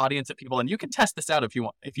or your audience of people, and you can test this out if you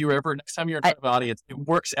want. If you ever, next time you're in front of an audience, it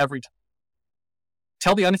works every time.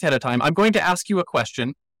 Tell the audience ahead of time, I'm going to ask you a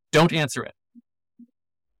question. Don't answer it.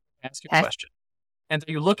 Ask you a question. And so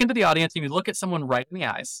you look into the audience and you look at someone right in the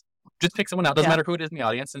eyes. Just pick someone out. Doesn't matter who it is in the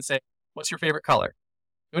audience and say, what's your favorite color?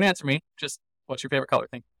 Don't answer me. Just, what's your favorite color?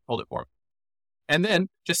 Think, hold it for me. And then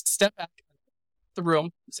just step back in the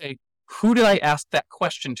room and say, who did I ask that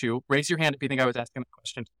question to? Raise your hand if you think I was asking that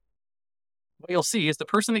question. What you'll see is the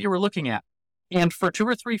person that you were looking at. And for 2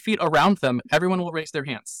 or 3 feet around them, everyone will raise their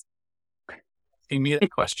hands. Asking me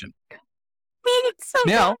that question.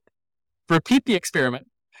 Now, repeat the experiment.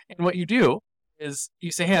 And what you do is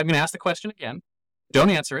you say, hey, I'm going to ask the question again. Don't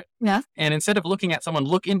answer it. Yeah. And instead of looking at someone,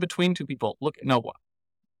 look in between 2 people. Look at no one.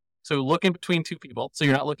 So look in between 2 people. So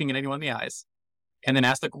you're not looking at anyone in the eyes. And then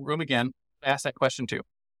ask the room again. Ask that question too.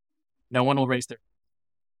 No one will raise their.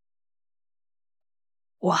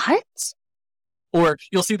 What? Or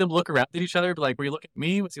you'll see them look around at each other, be like, were you looking at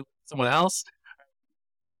me? Was he looking at someone else?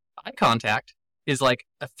 Eye contact is like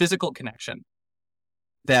a physical connection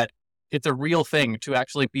that it's a real thing to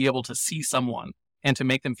actually be able to see someone and to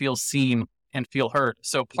make them feel seen and feel heard.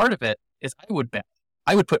 So part of it is I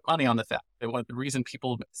would put money on the fact that one of the reason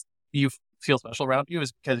people you feel special around you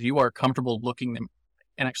is because you are comfortable looking them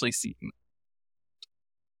and actually seeing them.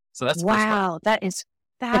 So that's wow, that is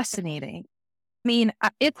fascinating. I mean,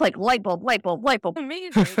 it's like light bulb.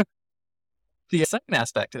 Amazing. The second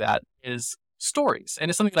aspect to that is stories.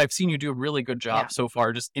 And it's something that I've seen you do a really good job so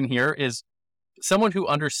far just in here is someone who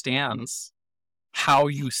understands how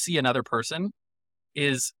you see another person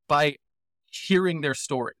is by hearing their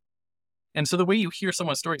story. And so the way you hear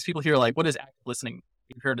someone's stories, people hear like, what is active listening?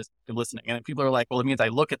 You heard as active listening. And people are like, well, it means I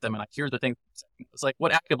look at them and I hear the things. It's like,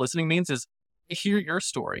 what active listening means is I hear your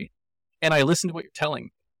story and I listen to what you're telling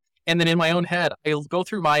me. And then in my own head, I'll go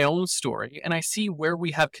through my own story and I see where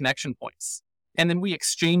we have connection points. And then we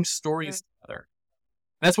exchange stories together.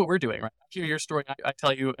 And that's what we're doing, right? I hear your story. I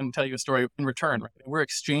tell you a story in return, right? We're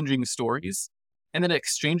exchanging stories. And then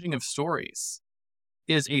exchanging of stories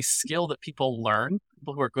is a skill that people learn,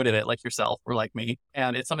 people who are good at it, like yourself or like me.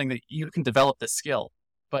 And it's something that you can develop this skill,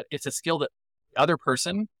 but it's a skill that the other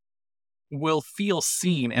person will feel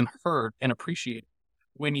seen and heard and appreciated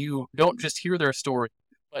when you don't just hear their story,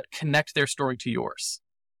 but connect their story to yours.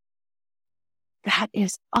 That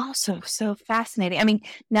is also so fascinating. I mean,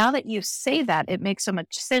 now that you say that, it makes so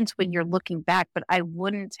much sense when you're looking back, but I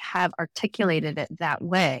wouldn't have articulated it that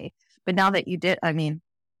way. But now that you did, I mean,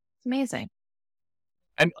 it's amazing.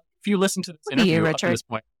 And if you listen to this interview up to this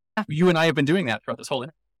point, you and I have been doing that throughout this whole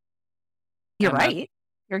interview. You're right.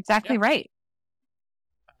 You're exactly right.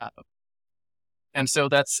 And so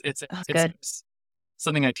it's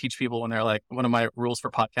something I teach people when they're like, one of my rules for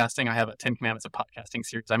podcasting, I have a 10 Commandments of Podcasting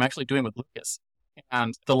series I'm actually doing with Lucas.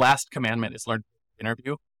 And the last commandment is learn to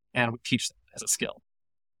interview. And we teach that as a skill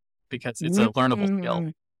because it's a learnable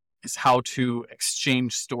skill. Is how to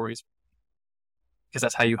exchange stories because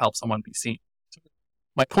that's how you help someone be seen. So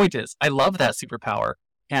my point is, I love that superpower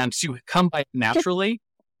and to come by naturally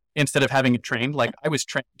instead of having it trained. Like I was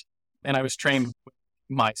trained with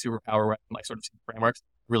my superpower, right? My sort of frameworks,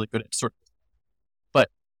 really good at sort of, but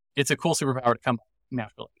it's a cool superpower to come by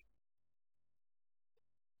naturally.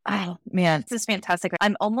 Oh man, this is fantastic.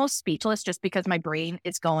 I'm almost speechless just because my brain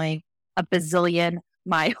is going a bazillion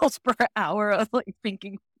miles per hour of like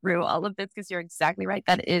thinking through all of this because you're exactly right.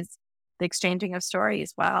 That is the exchanging of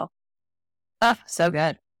stories. Wow. Oh, so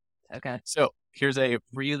good. So good. So here's a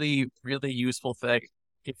really, really useful thing.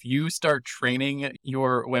 If you start training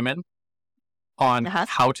your women on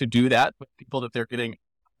how to do that with people that they're getting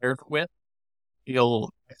paired with,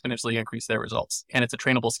 you'll exponentially increase their results. And it's a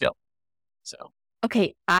trainable skill. So.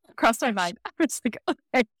 Okay. Crossed my mind. I was like,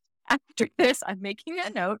 okay, after this, I'm making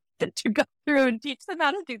a note that you go through and teach them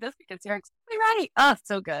how to do this because you're exactly right. Oh,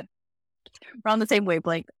 so good. We're on the same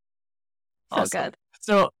wavelength. So awesome. Good.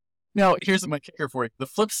 So now here's my kicker for you. The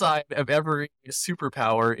flip side of every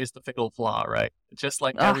superpower is the fatal flaw, right? Just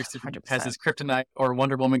like every superpower has his kryptonite or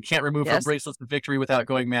Wonder Woman can't remove her bracelets of victory without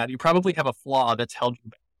going mad. You probably have a flaw that's held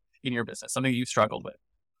you back in your business, something you struggled with.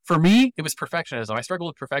 For me, it was perfectionism. I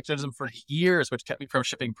struggled with perfectionism for years, which kept me from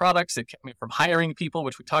shipping products. It kept me from hiring people,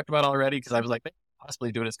 which we talked about already, because I was like, they can't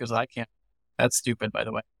possibly do this because I can't. That's stupid, by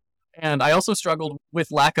the way. And I also struggled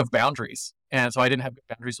with lack of boundaries. And so I didn't have good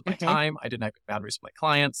boundaries with my time. I didn't have good boundaries with my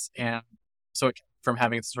clients. And so it kept me from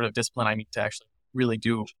having the sort of discipline I need to actually really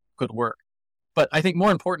do good work. But I think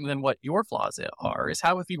more important than what your flaws are is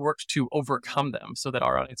how have you worked to overcome them so that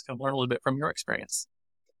our audience can learn a little bit from your experience?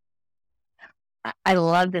 I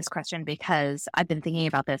love this question because I've been thinking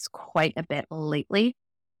about this quite a bit lately,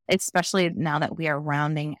 especially now that we are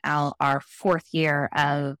rounding out our 4th year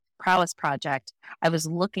of Prowess Project. I was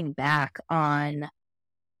looking back on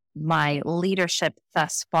my leadership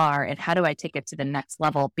thus far and how do I take it to the next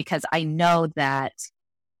level, because I know that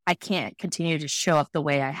I can't continue to show up the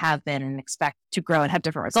way I have been and expect to grow and have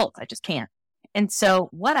different results. I just can't. And so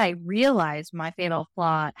what I realized my fatal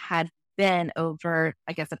flaw had been over,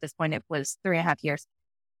 I guess at this point it was 3.5 years,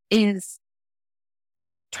 is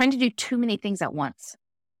trying to do too many things at once,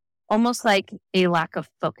 almost like a lack of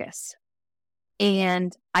focus.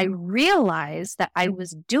 And I realized that I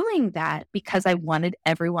was doing that because I wanted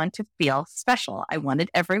everyone to feel special. I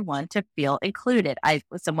wanted everyone to feel included.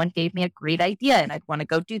 Someone gave me a great idea and I'd want to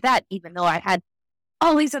go do that, even though I had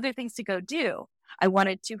all these other things to go do. I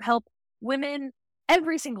wanted to help women,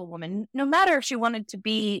 every single woman, no matter if she wanted to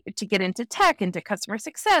get into tech, into customer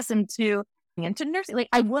success, into nursing. Like,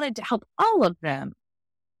 I wanted to help all of them.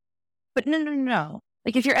 But no.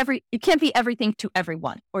 Like, if you can't be everything to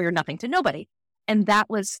everyone, or you're nothing to nobody. And that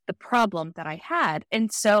was the problem that I had.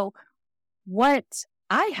 And so what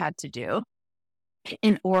I had to do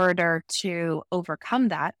in order to overcome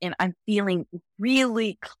that, and I'm feeling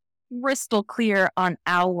really crystal clear on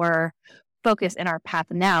our focus and our path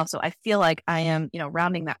now. So I feel like I am,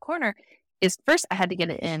 rounding that corner, is first I had to get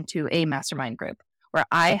it into a mastermind group where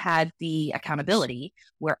I had the accountability,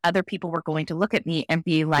 where other people were going to look at me and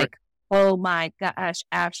be like, oh my gosh,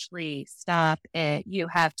 Ashley, stop it. You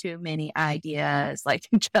have too many ideas. Like,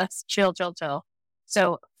 just chill.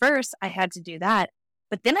 So first I had to do that,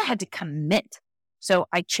 but then I had to commit. So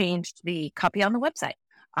I changed the copy on the website.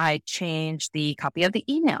 I changed the copy of the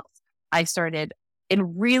emails. I started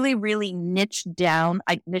and really, really niched down.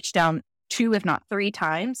 I niched down 2, if not 3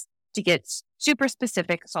 times to get super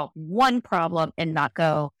specific, solve one problem and not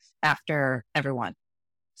go after everyone.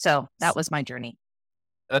 So that was my journey.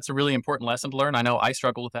 That's a really important lesson to learn. I know I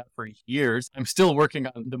struggled with that for years. I'm still working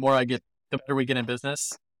on the better we get in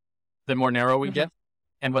business, the more narrow we get.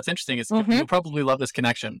 And what's interesting is you'll probably love this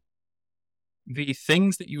connection. The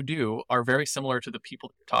things that you do are very similar to the people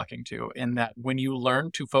that you're talking to, in that when you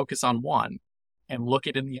learn to focus on one and look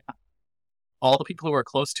it in the eye, all the people who are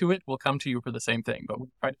close to it will come to you for the same thing. But when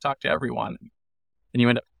you try to talk to everyone, and you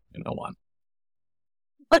end up in no one.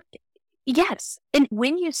 But yes. And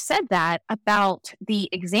when you said that about the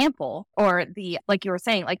example, or like you were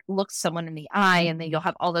saying, like, look someone in the eye, and then you'll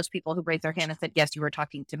have all those people who raised their hand and said, yes, you were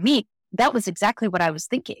talking to me. That was exactly what I was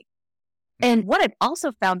thinking. And what I've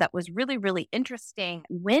also found that was really, really interesting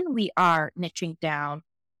when we are niching down,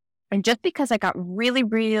 and just because I got really,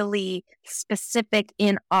 really specific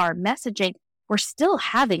in our messaging, we're still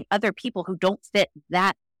having other people who don't fit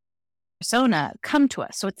that persona come to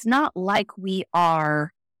us. So it's not like we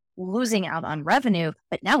are losing out on revenue,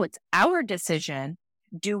 but now it's our decision.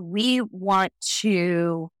 Do we want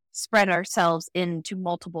to spread ourselves into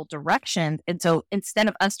multiple directions? And so instead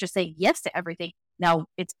of us just saying yes to everything, now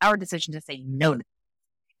it's our decision to say no.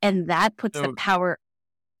 And that puts the power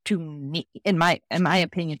to me, in my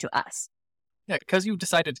opinion, to us. Yeah, because you've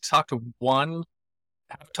decided to talk to one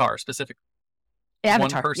avatar specifically.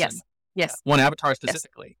 Avatar, one person. Yes. Yeah, one avatar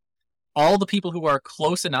specifically. Yes. All the people who are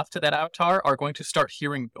close enough to that avatar are going to start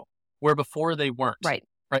hearing you, where before they weren't. Right?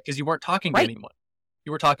 Because you weren't talking to anyone.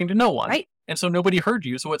 You were talking to no one. Right. And so nobody heard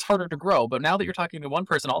you, so it's harder to grow. But now that you're talking to one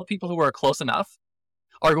person, all the people who are close enough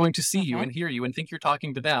are going to see you and hear you and think you're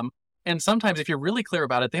talking to them. And sometimes if you're really clear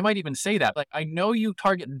about it, they might even say that. Like, I know you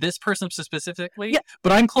target this person specifically,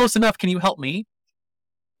 but I'm close enough. Can you help me?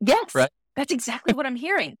 Yes. Right? That's exactly what I'm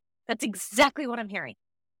hearing.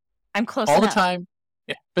 I'm close all enough. The time.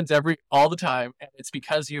 It happens all the time. And it's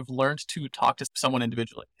because you've learned to talk to someone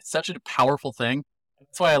individually. It's such a powerful thing.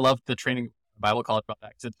 That's why I love the training Bible college about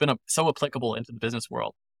that, because it's been so applicable into the business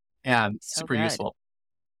world and super useful.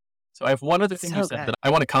 So I have one other thing you said that I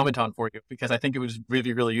want to comment on for you, because I think it was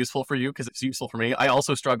really, really useful for you, because it's useful for me. I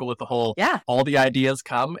also struggle with the whole, all the ideas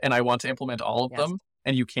come and I want to implement all of them,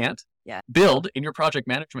 and you can't. Build in your project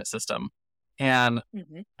management system an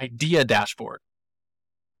idea dashboard.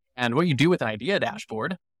 And what you do with an idea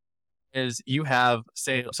dashboard is you have,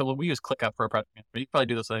 so we use ClickUp for a project management. You can probably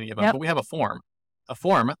do this with any of them, but we have a form. a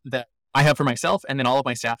form that I have for myself and then all of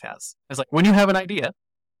my staff has. It's like, when you have an idea,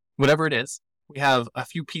 whatever it is, we have a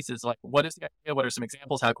few pieces, like what is the idea? What are some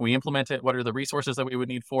examples? How can we implement it? What are the resources that we would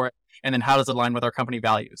need for it? And then how does it align with our company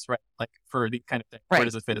values, right? Like for these kind of things, where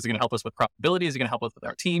does it fit? Is it going to help us with profitability? Is it going to help us with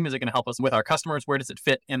our team? Is it going to help us with our customers? Where does it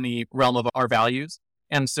fit in the realm of our values?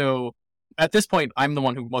 And so at this point, I'm the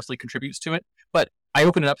one who mostly contributes to it, but I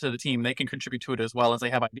open it up to the team. They can contribute to it as well as they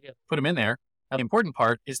have ideas, put them in there. Now, the important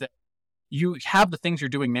part is that you have the things you're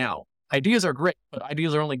doing now. Ideas are great, but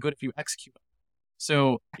ideas are only good if you execute them.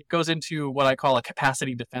 So it goes into what I call a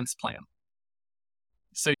capacity defense plan.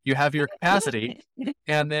 So you have your capacity,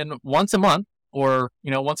 and then once a month or,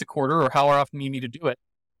 once a quarter or however often you need to do it,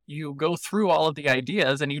 you go through all of the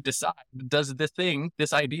ideas and you decide, does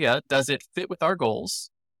this idea, does it fit with our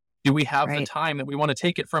goals? Do we have the time that we want to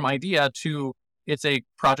take it from idea to it's a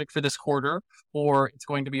project for this quarter, or it's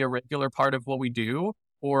going to be a regular part of what we do,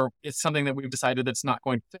 or it's something that we've decided that's not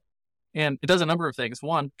going to fit? And it does a number of things.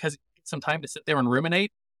 One, because some time to sit there and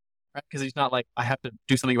ruminate, right? Because it's not like I have to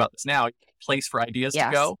do something about this now. Place for ideas to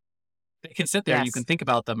go. They can sit there, you can think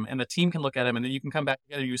about them, and the team can look at them, and then you can come back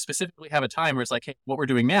together. You specifically have a time where it's like, hey, what we're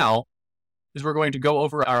doing now is we're going to go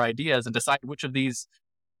over our ideas and decide which of these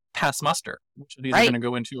pass muster, which of these are going to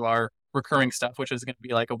go into our recurring stuff, which is going to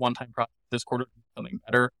be like a one-time project this quarter, something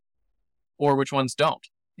better, or which ones don't.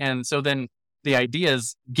 And so then the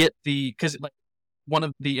ideas because like one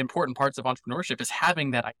of the important parts of entrepreneurship is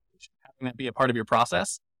having that idea, having that be a part of your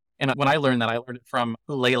process. And when I learned that, I learned it from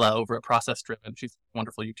Layla over at Process Driven. She's a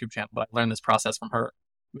wonderful YouTube channel, but I learned this process from her.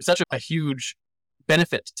 It was such a huge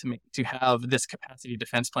benefit to me to have this capacity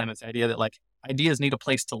defense plan, this idea that like ideas need a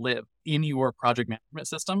place to live in your project management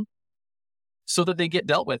system so that they get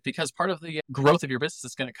dealt with, because part of the growth of your business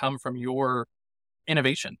is going to come from your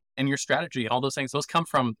innovation and your strategy and all those things. Those come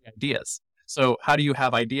from the ideas. So how do you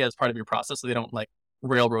have ideas part of your process so they don't like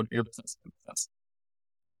railroad your business?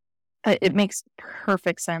 It makes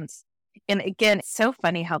perfect sense. And again, it's so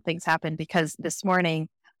funny how things happen, because this morning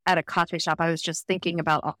at a coffee shop, I was just thinking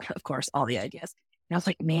about, of course, all the ideas. And I was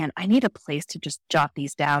like, man, I need a place to just jot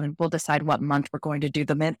these down and we'll decide what month we're going to do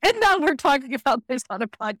them in. And now we're talking about this on a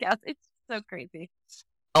podcast. It's so crazy.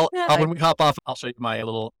 When we hop off, I'll show you my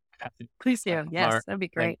little capacity. Please do. Yes, that'd be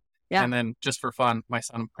great. Yeah. And then just for fun, my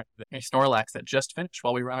son printed a Snorlax that just finished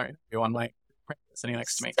while we were on our interview on my print sitting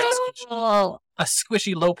next to me. A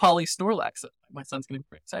squishy low poly Snorlax. My son's going to be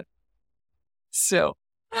very excited. So.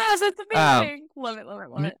 That's amazing. Love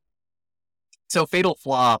it. So Fatal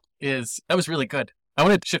Flaw that was really good. I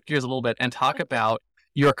want to shift gears a little bit and talk about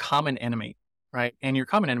your common enemy, right? And your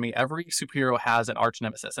common enemy, every superhero has an arch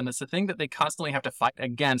nemesis, and it's the thing that they constantly have to fight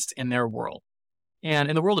against in their world. And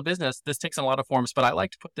in the world of business, this takes a lot of forms, but I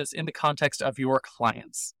like to put this in the context of your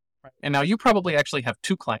clients. Right? And now you probably actually have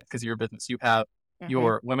two clients because of your business. You have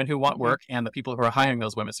your women who want work and the people who are hiring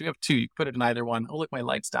those women. So you have two. You can put it in either one. Oh, look, my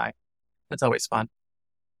lights die. That's always fun.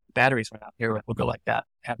 Batteries went out here. We'll go like that.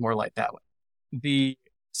 Add more light that way.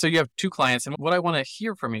 So you have two clients. And what I want to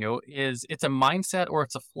hear from you is it's a mindset or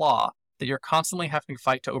it's a flaw that you're constantly having to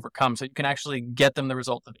fight to overcome so you can actually get them the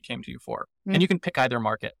result that they came to you for. And you can pick either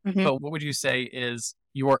market. But what would you say is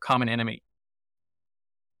your common enemy?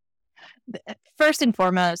 First and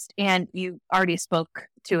foremost, and you already spoke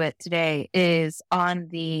to it today, is on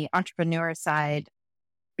the entrepreneur side,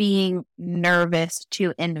 being nervous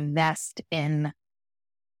to invest in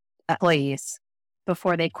employees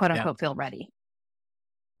before they quote unquote feel ready.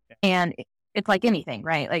 And it's like anything,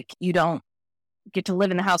 right? Like you don't get to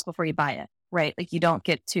live in the house before you buy it, right? Like you don't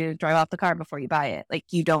get to drive off the car before you buy it. Like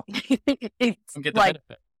you don't, it's get the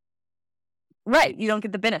benefit. Right. You don't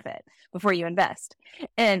get the benefit before you invest.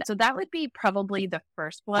 And so that would be probably the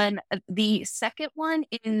first one. The second one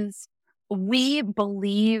is we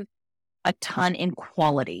believe a ton in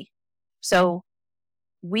quality. So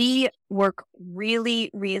we work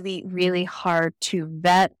really, really, really hard to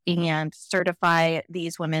vet and certify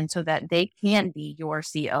these women so that they can be your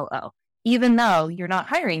COO, even though you're not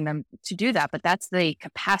hiring them to do that. But that's the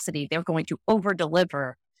capacity. They're going to over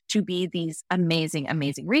deliver to be these amazing,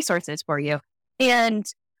 amazing resources for you. And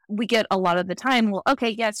we get a lot of the time, well, okay,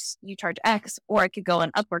 yes, you charge X, or I could go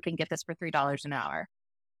on Upwork and get this for $3 an hour.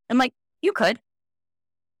 I'm like, you could.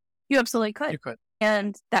 You absolutely could. You could.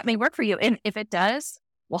 And that may work for you. And if it does,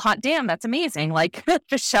 well, hot damn, that's amazing. Like,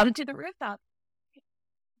 just shout it to the rooftop.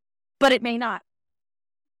 But it may not.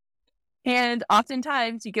 And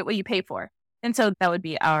oftentimes you get what you pay for. And so that would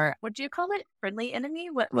be our, what do you call it? Friendly enemy?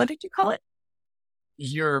 What did you call it?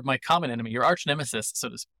 You're my common enemy, your arch nemesis, so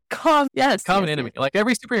to speak. Yes. Common enemy. Like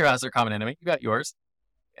every superhero has their common enemy. You got yours.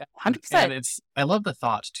 100%. And I love the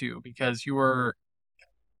thought too, because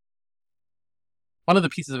one of the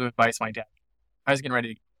pieces of advice my dad, I was getting ready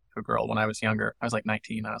to get to a girl when I was younger. I was like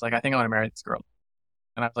 19. I was like, I think I want to marry this girl.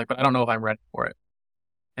 And I was like, but I don't know if I'm ready for it.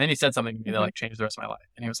 And then he said something to me that like changed the rest of my life.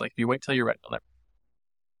 And he was like, if you wait till you're ready, you'll never.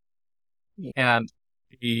 Yeah. And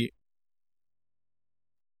the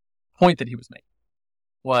point that he was making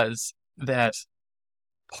was that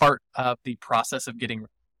part of the process of getting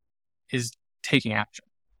ready is taking action.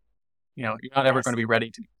 You know, you're not ever going to be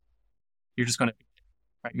ready to, you're just going to be,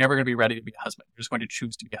 right? Never going to be ready to be a husband. You're just going to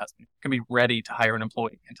choose to be a husband. You're going to be ready to hire an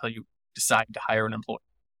employee until you decide to hire an employee.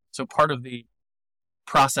 So part of the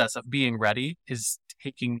process of being ready is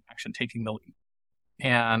taking action, taking the lead.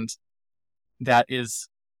 And that is,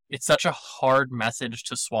 it's such a hard message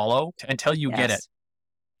to swallow until you get it.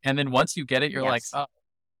 And then once you get it, you're like, oh,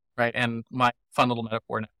 right. And my fun little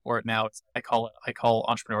metaphor for it now is I call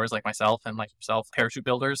entrepreneurs like myself and like yourself parachute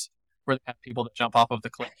builders. We're the kind of people that jump off of the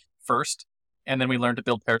cliff first, and then we learn to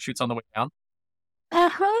build parachutes on the way down.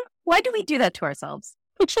 Why do we do that to ourselves?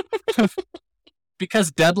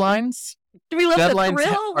 Because deadlines. Do we love the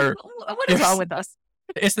thrill? What is wrong with us?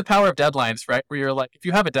 It's the power of deadlines, right? Where you're like, if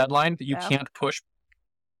you have a deadline that you can't push,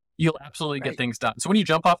 you'll absolutely get things done. So when you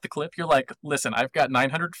jump off the cliff, you're like, listen, I've got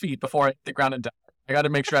 900 feet before I hit the ground and die. I got to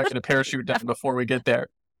make sure I get a parachute done before we get there.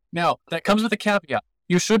 Now, that comes with a caveat.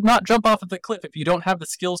 You should not jump off of the cliff if you don't have the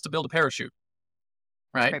skills to build a parachute,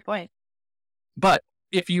 right? Great point. But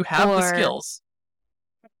if you have the skills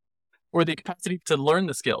or the capacity to learn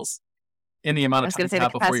the skills in the amount of time you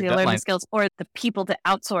have before your deadline. To learn the skills or the people to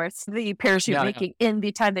outsource the parachute making in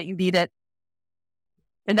the time that you need it.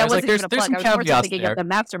 And that wasn't even a plug. I was more thinking of the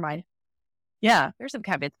mastermind. Yeah, there's some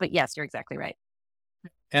caveats, but yes, you're exactly right.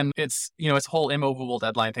 And it's, you know, it's a whole immovable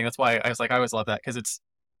deadline thing. That's why I was like, I always love that because it's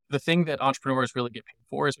the thing that entrepreneurs really get paid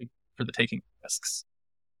for is for the taking risks.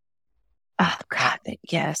 Oh, God.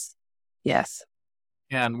 Yes. Yes.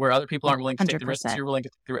 And where other people aren't willing to take the risks, you're willing to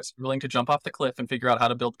take the risks. You're willing to jump off the cliff and figure out how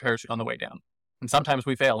to build the parachute on the way down. And sometimes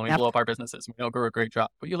we fail and we blow up our businesses and we don't do a great job.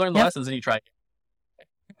 But you learn the lessons and you try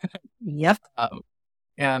again.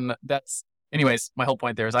 And that's, anyways, my whole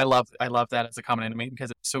point there is I love that as a common enemy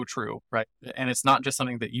because it's so true, right? And it's not just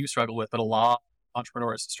something that you struggle with, but a lot of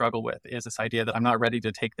entrepreneurs struggle with is this idea that I'm not ready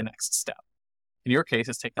to take the next step. In your case,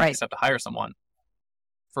 it's take the next step to hire someone.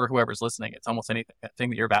 For whoever's listening, it's almost anything, that thing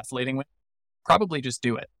that you're vacillating with, probably just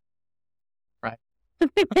do it, right?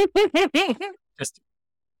 It's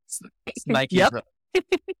Nike. Yep. I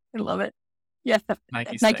love it. Yeah.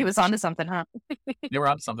 Nike was onto something, huh? They were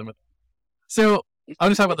onto something with it. So I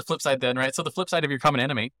want to talk about the flip side then, right? So the flip side of your common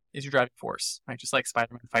enemy is your driving force, right? Just like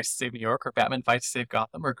Spider-Man fights to save New York, or Batman fights to save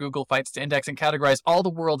Gotham, or Google fights to index and categorize all the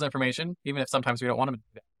world's information, even if sometimes we don't want them to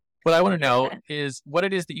do that. What I want to know is what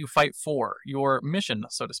it is that you fight for, your mission,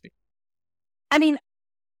 so to speak. I mean,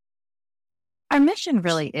 our mission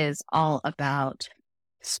really is all about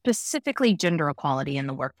specifically gender equality in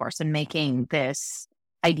the workforce and making this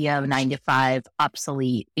idea of 9 to 5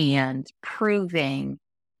 obsolete and proving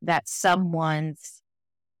that someone's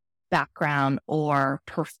background or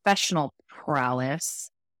professional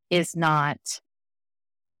prowess is not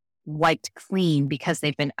wiped clean because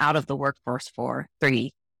they've been out of the workforce for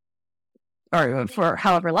 3 or for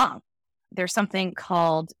however long. There's something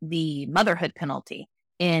called the motherhood penalty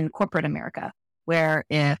in corporate America, where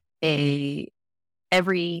if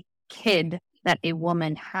every kid that a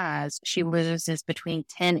woman has, she loses between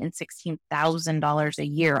 $10,000 and $16,000 a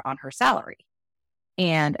year on her salary.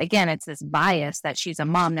 And again, it's this bias that she's a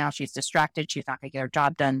mom now, she's distracted, she's not going to get her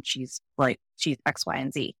job done, she's X, Y,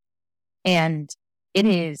 and Z. And it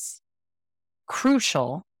is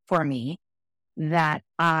crucial for me that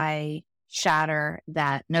I shatter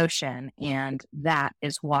that notion. And that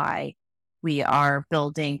is why we are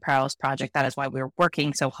building Peril's Project. That is why we're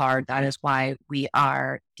working so hard. That is why we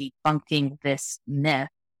are debunking this myth,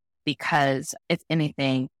 because if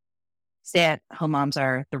anything, stay-at-home moms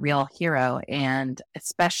are the real hero, and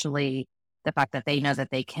especially the fact that they know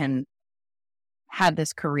that they can have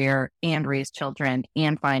this career and raise children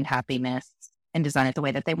and find happiness and design it the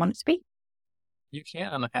way that they want it to be. You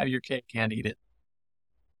can have your cake and eat it.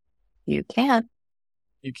 You can.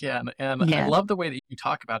 You can. And I love the way that you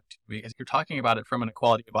talk about it, because you're talking about it from an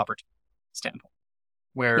equality of opportunity standpoint,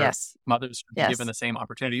 where mothers are given the same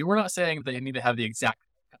opportunity. We're not saying they need to have the exact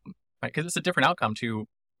outcome, right? Because it's a different outcome to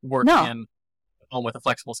work in home with a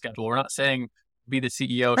flexible schedule. We're not saying be the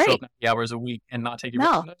CEO, show up 90 hours a week and not take your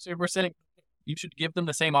work. We're saying you should give them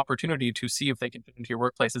the same opportunity to see if they can fit into your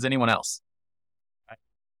workplace as anyone else. Right?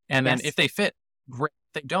 And then if they fit, great.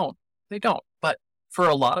 If they don't, they don't. But for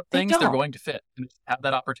a lot of things, they're going to fit and have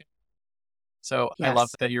that opportunity. So I love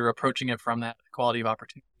that you're approaching it from that quality of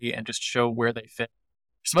opportunity and just show where they fit.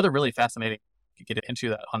 Some other really fascinating could get into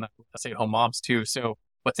that on the stay-at-home moms too. So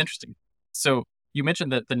what's interesting? So you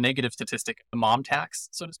mentioned that the negative statistic, the mom tax,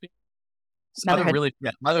 so to speak. Motherhood.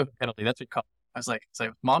 Motherhood penalty. That's what you call it. I was like,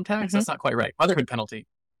 mom tax? Mm-hmm. That's not quite right. Motherhood penalty.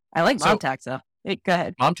 I like mom tax though. Hey, go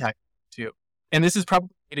ahead. Mom tax too. And this is probably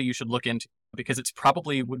data you should look into because it's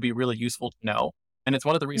probably would be really useful to know. And it's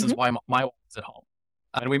one of the reasons why my wife is at home.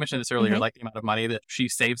 And we mentioned this earlier, like the amount of money that she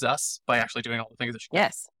saves us by actually doing all the things that she does.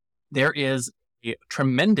 Yes. There is a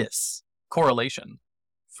tremendous correlation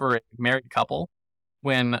for a married couple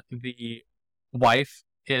when the wife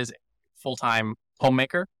is a full-time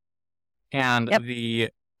homemaker and the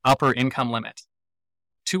upper income limit.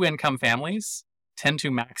 Two-income families tend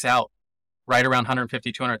to max out right around $150,000,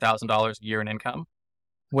 $200,000 a year in income.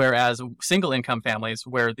 Whereas single income families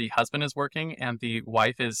where the husband is working and the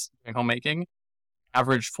wife is doing homemaking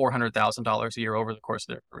average $400,000 a year over the course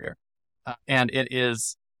of their career. And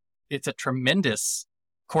it's a tremendous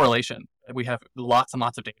correlation that we have lots and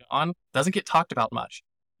lots of data on. Doesn't get talked about much,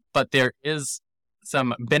 but there is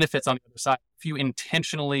some benefits on the other side. If you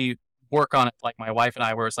intentionally work on it like my wife and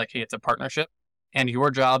I, where it's like, hey, it's a partnership and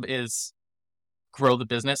your job is grow the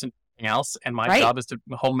business and everything else. And my job is to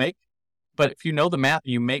homemake. But if you know the math,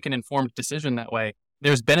 you make an informed decision that way,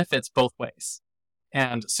 there's benefits both ways.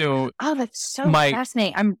 And so, that's so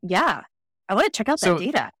fascinating. I want to check out that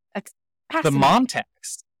data. The mom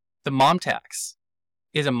tax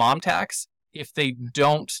is a mom tax if they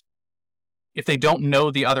don't know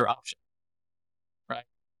the other option, right?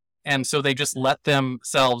 And so they just let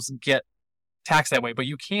themselves get taxed that way. But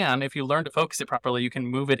you can, if you learn to focus it properly, you can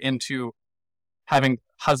move it into having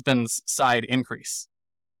husband's side increase.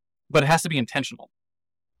 But it has to be intentional.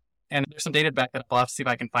 And there's some data to back that up. I'll have to see if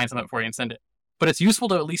I can find something for you and send it. But it's useful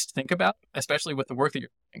to at least think about, especially with the work that you're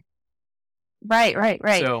doing. Right.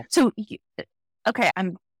 So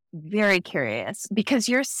I'm very curious because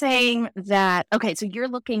you're saying that, so you're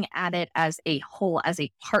looking at it as a whole, as a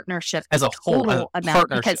partnership, as a whole amount.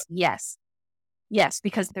 Because yes,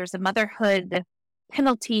 because there's a motherhood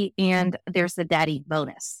penalty and there's the daddy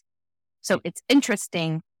bonus. So it's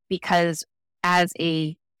interesting because as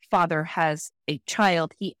a father has a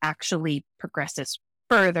child, he actually progresses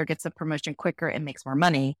further, gets the promotion quicker, and makes more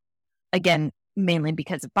money. Again, mainly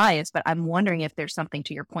because of bias, but I'm wondering if there's something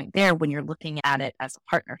to your point there when you're looking at it as a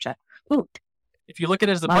partnership. Ooh. If you look at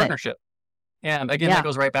it as a partnership, and again, that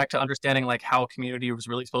goes right back to understanding like how community was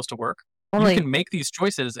really supposed to work. Totally. You can make these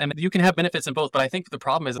choices and you can have benefits in both, but I think the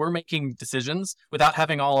problem is we're making decisions without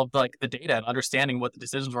having all of like the data and understanding what the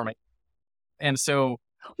decisions we're making. And so,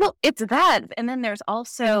 well, it's that, and then there's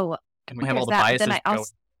also and we have all the biases.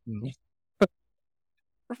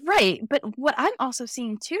 Right. But what I'm also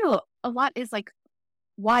seeing too a lot is like,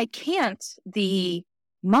 why can't the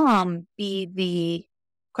mom be the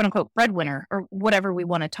quote unquote breadwinner or whatever we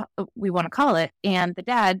want to call it, and the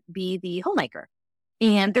dad be the homemaker?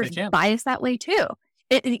 And there's bias that way too.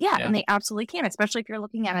 And they absolutely can, especially if you're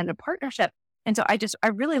looking at it in a partnership. And so I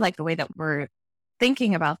really like the way that we're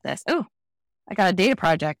thinking about this. Oh, I got a data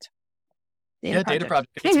project. Data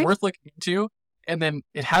project. It's worth looking into. And then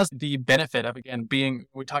it has the benefit of, again,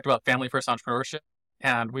 we talked about family first entrepreneurship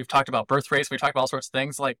and we've talked about birth rates. We've talked about all sorts of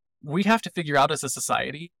things. Like we have to figure out as a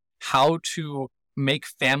society how to make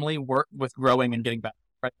family work with growing and getting better,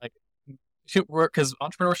 right? Like work because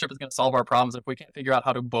entrepreneurship is going to solve our problems. If we can't figure out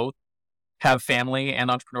how to both have family and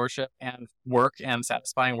entrepreneurship and work and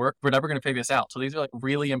satisfying work, we're never going to figure this out. So these are like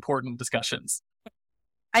really important discussions.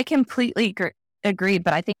 I completely agreed,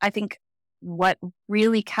 but I think what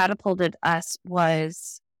really catapulted us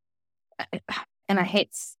was, and I hate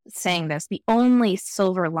saying this, the only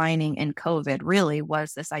silver lining in COVID really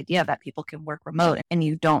was this idea that people can work remote and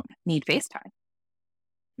you don't need FaceTime.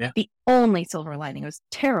 Yeah. The only silver lining. It was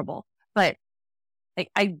terrible, but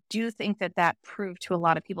I do think that proved to a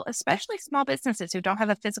lot of people, especially small businesses who don't have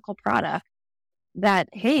a physical product, that,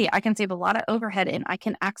 hey, I can save a lot of overhead and I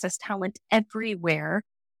can access talent everywhere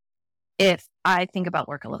if I think about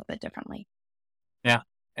work a little bit differently. Yeah.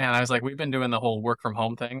 And I was like, we've been doing the whole work from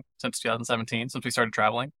home thing since 2017, since we started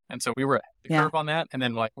traveling. And so we were at the curve on that. And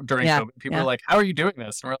then like during COVID, people were like, how are you doing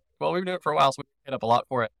this? And we're like, well, we've been doing it for a while, so we hit up a lot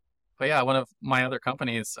for it. But yeah, one of my other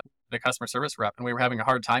companies, the customer service rep, and we were having a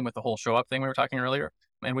hard time with the whole show up thing we were talking earlier.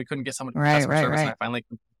 And we couldn't get someone to customer service. And I finally,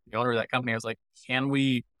 the owner of that company, I was like, can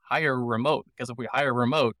we hire remote? Because if we hire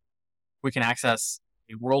remote, we can access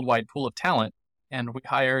a worldwide pool of talent. And we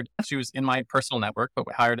hired, she was in my personal network, but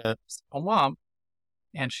we hired a mom.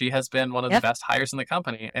 And she has been one of the best hires in the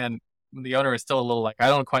company. And the owner is still a little like, I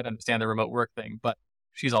don't quite understand the remote work thing, but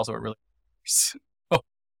she's also a really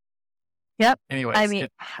Yep. Anyways, I mean,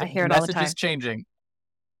 I hear it all the time. The message is changing.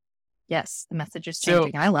 Yes, the message is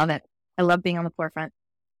changing. I love it. I love being on the forefront.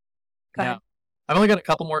 Go ahead. I've only got a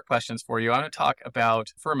couple more questions for you. I want to talk about,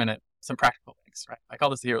 for a minute, some practical things, right? I call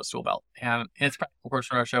this the hero's tool belt. And in its practical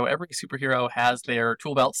portion of our show, every superhero has their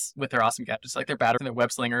tool belts with their awesome gadgets, like their batteries and their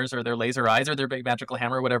web slingers or their laser eyes or their big magical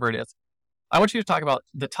hammer, whatever it is. I want you to talk about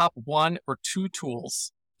the top 1 or 2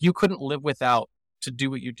 tools you couldn't live without to do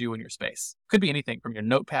what you do in your space. Could be anything from your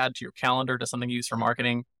notepad to your calendar to something you use for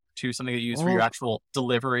marketing to something that you use for your actual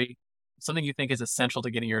delivery, something you think is essential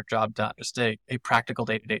to getting your job done, just a practical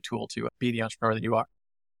day-to-day tool to be the entrepreneur that you are.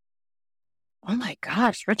 Oh my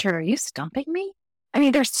gosh, Richard, are you stumping me? I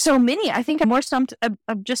mean, there's so many. I think I'm more stumped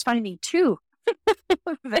of just finding 2.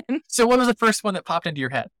 So what was the first one that popped into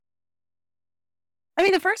your head? I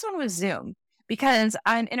mean, the first one was Zoom, because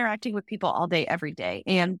I'm interacting with people all day, every day.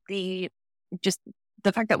 And the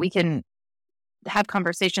fact that we can have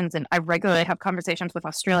conversations, and I regularly have conversations with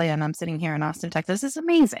Australia, and I'm sitting here in Austin, Texas, is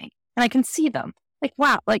amazing. And I can see them. Like,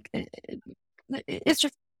 wow, like it's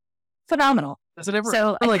just phenomenal. Does it ever,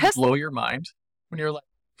 So blow your mind when you're like,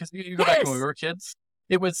 because you go back to when we were kids,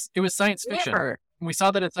 it was science fiction. Never. When we saw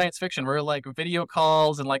that in science fiction, we're like video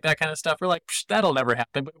calls and like that kind of stuff. We're like, that'll never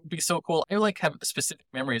happen, but it would be so cool. I like have specific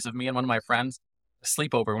memories of me and one of my friends, a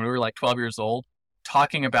sleepover when we were like 12 years old,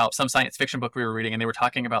 talking about some science fiction book we were reading, and they were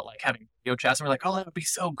talking about like having video chats, and we're like, oh, that would be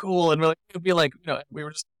so cool. And we're like, it would be like, we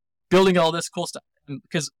were just building all this cool stuff. And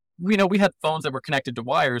because we had phones that were connected to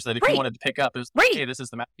wires that if you wanted to pick up, it was like, hey, this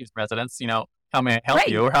is the Matthews residence, how may I help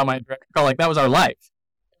you? Or how may I direct your call? Like that was our life.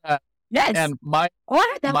 Yes. And my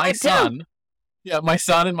son, my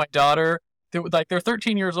son and my daughter, they're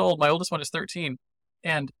 13 years old. My oldest one is 13.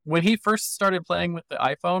 And when he first started playing with the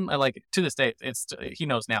iPhone, I like to this day, he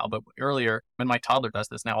knows now, but earlier, and my toddler does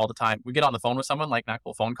this now all the time. We get on the phone with someone, like an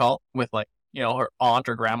actual phone call with like, her aunt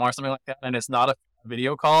or grandma or something like that. And it's not a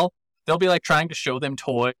video call. They'll be like trying to show them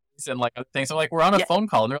toys and like other things. So like, we're on a phone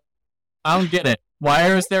call and they're like, I don't get it.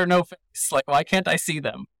 Why is there no face? Like, why can't I see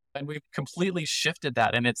them? And we've completely shifted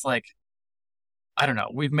that. And it's like, I don't know.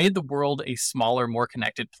 We've made the world a smaller, more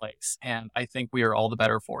connected place. And I think we are all the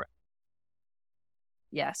better for it.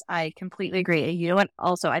 Yes, I completely agree. You know what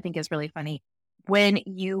also I think is really funny? When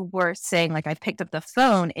you were saying, like, I picked up the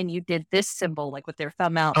phone and you did this symbol, like with their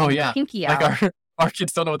thumb out and pinky out. Like our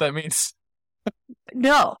kids don't know what that means.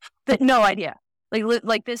 No idea.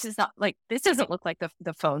 Like this is not like, this doesn't look like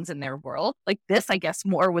the phones in their world. Like this, I guess,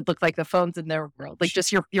 more would look like the phones in their world. Like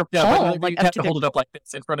just your palm. Like you have to hold it up like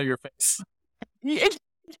this in front of your face.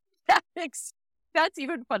 That's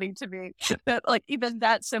even funny to me. That like even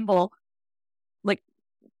that symbol, like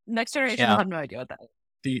next generation will have no idea what that is.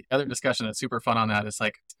 The other discussion that's super fun on that is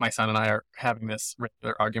like my son and I are having this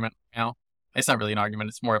regular argument now. It's not really an argument.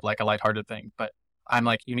 It's more of like a lighthearted thing. But I'm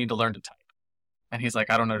like, you need to learn to type. And he's like,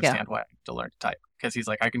 I don't understand why I need to learn to type. Because he's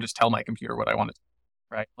like, I can just tell my computer what I want to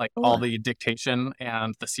do, right? Like all the dictation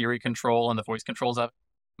and the Siri control and the voice controls of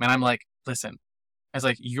it. And I'm like, listen, I was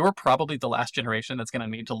like, you're probably the last generation that's going to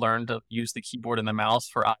need to learn to use the keyboard and the mouse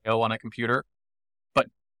for I/O on a computer. But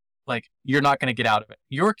like, you're not going to get out of it.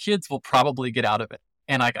 Your kids will probably get out of it.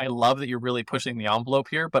 And I love that you're really pushing the envelope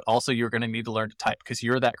here, but also you're going to need to learn to type because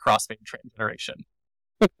you're that crossfade trained generation.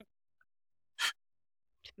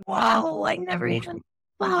 Wow, I never even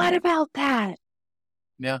thought about that.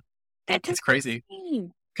 Yeah, it's crazy.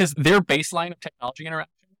 Because their baseline of technology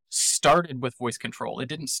interaction started with voice control. It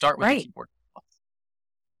didn't start with the keyboard.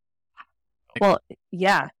 Well,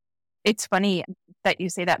 yeah, it's funny that you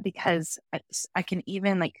say that because I can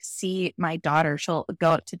even like see my daughter. She'll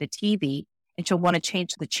go up to the TV and she'll want to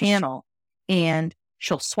change the channel and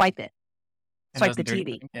she'll swipe the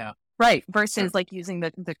TV. Yeah. Right. Versus like using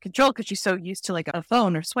the control because she's so used to like a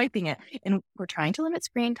phone or swiping it. And we're trying to limit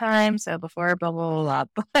screen time. So before blah, blah, blah,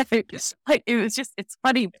 blah. But it was just, it's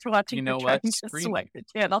funny watching her trying to swipe the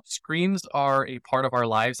channel. Screens are a part of our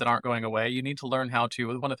lives that aren't going away. You need to learn how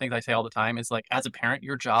to, one of the things I say all the time is like, as a parent,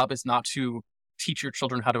 your job is not to teach your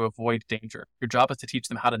children how to avoid danger. Your job is to teach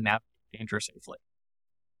them how to navigate danger safely.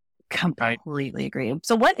 Completely agree.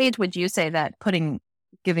 So what age would you say that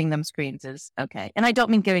giving them screens is okay? And I don't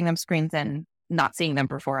mean giving them screens and not seeing them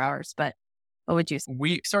for 4 hours, but what would you say?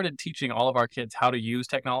 We started teaching all of our kids how to use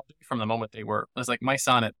technology from the moment they were. It was like my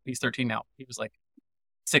son, he's 13 now. He was like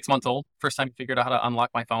 6 months old. First time he figured out how to unlock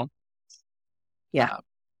my phone. Yeah.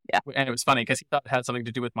 And it was funny because he thought it had something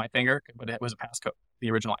to do with my finger, but it was a passcode, the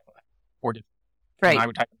original iPhone. Or did. Right. And I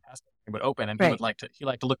would type in the passcode, it would open, and he liked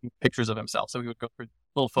to look at pictures of himself. So he would go through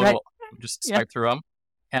little photo, just swipe through them.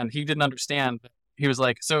 And he didn't understand that. He was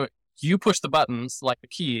like, so you push the buttons like the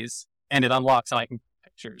keys and it unlocks and I can take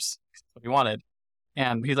pictures. That's what he wanted.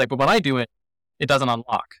 And he's like, but when I do it, it doesn't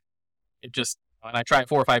unlock. It just, and I try it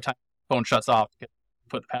 4 or 5 times, phone shuts off.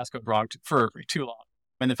 put the passcode wrong for too long.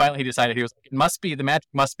 And then finally he decided, he was like, the magic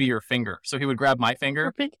must be your finger. So he would grab my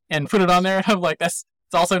finger and put it on there. And I'm like, it's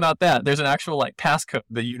also not that. There's an actual like passcode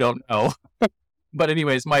that you don't know. But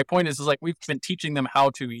anyways, my point is like, we've been teaching them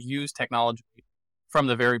how to use technology from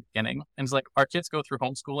the very beginning. And it's like, our kids go through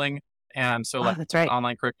homeschooling. And so like that's right.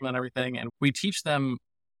 online curriculum and everything. And we teach them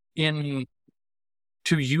to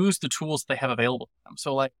use the tools they have available to them.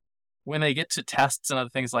 So like when they get to tests and other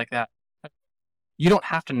things like that, you don't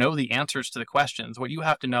have to know the answers to the questions. What you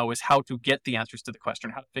have to know is how to get the answers to the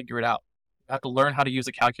question, how to figure it out. You have to learn how to use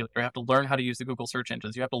a calculator. You have to learn how to use the Google search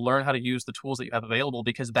engines. You have to learn how to use the tools that you have available,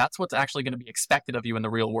 because that's what's actually going to be expected of you in the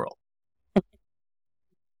real world.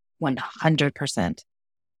 100%.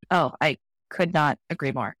 Oh, I could not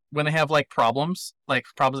agree more. When they have like problems that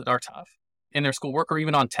are tough in their schoolwork or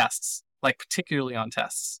even on tests, like particularly on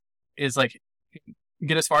tests, is like,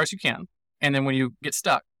 get as far as you can. And then when you get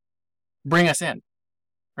stuck, bring us in,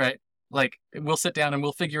 right? Like we'll sit down and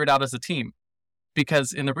we'll figure it out as a team,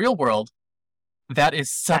 because in the real world, that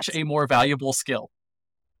is such a more valuable skill.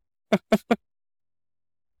 That's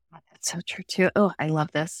so true too. Oh, I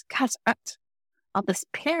love this. Gosh, all this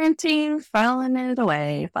parenting, filing it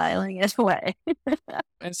away.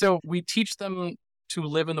 And so we teach them to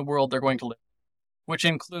live in the world they're going to live, which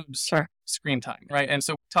includes screen time, right? And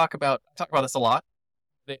so we talk about this a lot.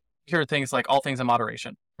 They hear things like all things in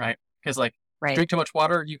moderation, right? Because like drink too much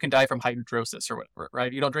water, you can die from hydrosis or whatever,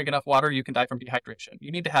 right? You don't drink enough water, you can die from dehydration.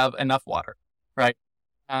 You need to have enough water, right?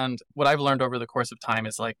 And what I've learned over the course of time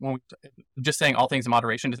is like, just saying all things in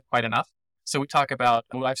moderation isn't quite enough. So we talk about,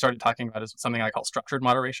 what I've started talking about is something I call structured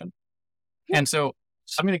moderation. And so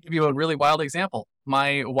I'm going to give you a really wild example.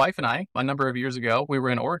 My wife and I, a number of years ago, we were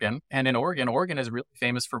in Oregon, and in Oregon is really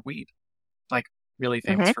famous for weed, like really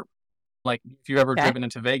famous for, like if you've ever driven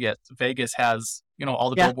into Vegas has, all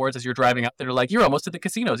the billboards as you're driving up that are like, you're almost at the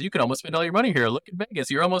casinos. You can almost spend all your money here. Look at Vegas.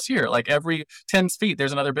 You're almost here. Like every 10 feet,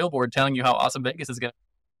 there's another billboard telling you how awesome Vegas is going to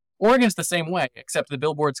be. Oregon's the same way, except the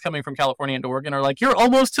billboards coming from California into Oregon are like, you're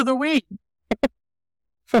almost to the weed.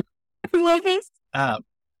 I love this.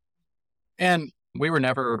 And we were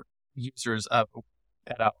never users of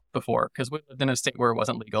that out before, because we lived in a state where it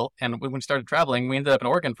wasn't legal. And when we started traveling, we ended up in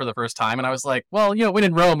Oregon for the first time. And I was like, well, when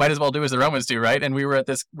in Rome, might as well do as the Romans do, right? And we were at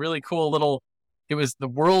this really cool it was the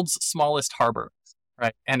world's smallest harbor,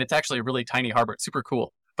 right? And it's actually a really tiny harbor. It's super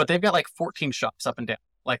cool. But they've got like 14 shops up and down,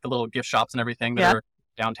 like the little gift shops and everything that are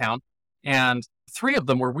downtown. And 3 of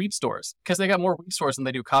them were weed stores, because they got more weed stores than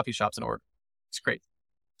they do coffee shops in Oregon. It's great.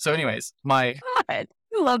 So anyways, God, I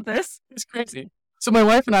love this. It's crazy. So my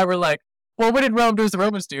wife and I were like, well, what did Rome do as the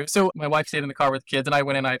Romans do? So my wife stayed in the car with the kids, and I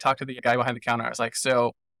went in and I talked to the guy behind the counter. I was like,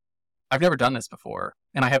 so I've never done this before,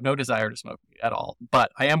 and I have no desire to smoke weed at all,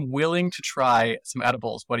 but I am willing to try some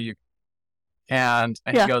edibles. What do you? And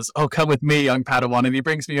he goes, oh, come with me, young Padawan. And he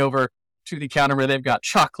brings me over to the counter where they've got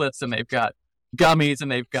chocolates and they've got gummies and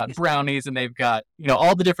they've got brownies and they've got,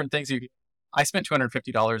 all the different things I spent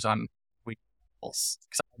 $250 on weed edibles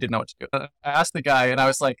because I didn't know what to do. I asked the guy and I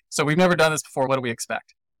was like, so we've never done this before. What do we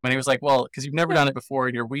expect? And he was like, well, because you've never done it before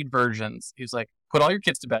in your weed versions. He was like, put all your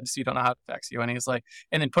kids to bed so you don't know how it affects you. And he's like,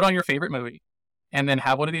 and then put on your favorite movie and then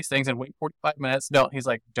have one of these things and wait 45 minutes. He's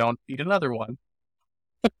like, don't eat another one.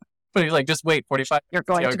 But he's like, just wait 45 minutes. You're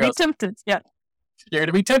going to be tempted. Yeah. You're going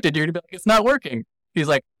to be tempted. You're going to be like, it's not working. He's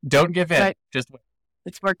like, don't give in. Right. Just wait.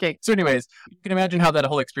 It's working. So anyways, you can imagine how that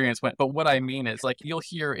whole experience went. But what I mean is like, you'll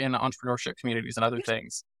hear in entrepreneurship communities and other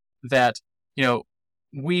things that,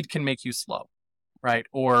 weed can make you slow, right?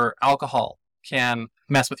 Or alcohol can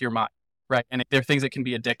mess with your mind, right? And there are things that can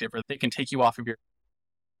be addictive or they can take you off of your...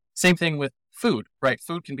 Same thing with food, right?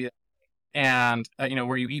 Food can be, and,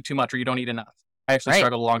 where you eat too much or you don't eat enough. I actually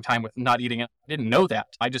struggled a long time with not eating it. I didn't know that.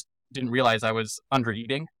 I just didn't realize I was under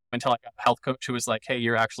eating until I got a health coach who was like, hey,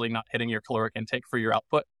 you're actually not hitting your caloric intake for your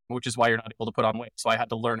output, which is why you're not able to put on weight. So I had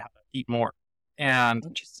to learn how to eat more. And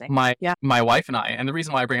my wife and I, and the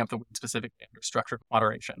reason why I bring up the weed specifically under structured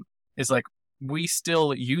moderation is like, we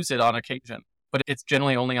still use it on occasion, but it's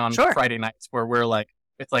generally only on Friday nights where we're like,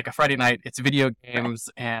 it's like a Friday night, it's video games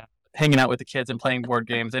and hanging out with the kids and playing board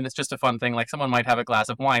games. And it's just a fun thing. Like someone might have a glass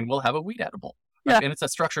of wine, we'll have a weed edible. Right? And it's a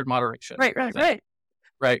structured moderation.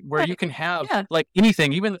 Right. Where you can have like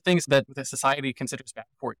anything, even the things that the society considers bad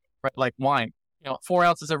for you, right? Like wine, 4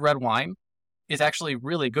 ounces of red wine is actually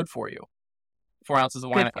really good for you. 4 ounces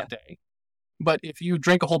of wine a day. But if you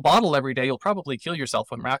drink a whole bottle every day, you'll probably kill yourself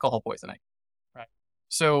from alcohol poisoning. Right.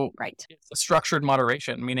 So it's a structured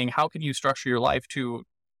moderation, meaning how can you structure your life to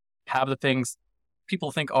have the things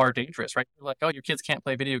people think are dangerous, right? You're like, oh, your kids can't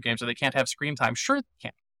play video games or they can't have screen time. Sure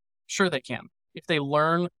they can. if they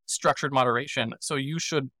learn structured moderation. So you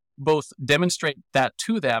should both demonstrate that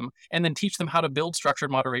to them and then teach them how to build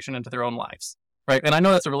structured moderation into their own lives, right? And I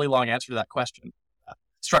know that's a really long answer to that question.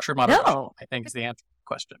 Structured moderation, No. I think, is the answer to the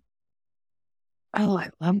question. Oh, I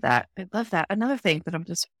love that. I love that. Another thing that I'm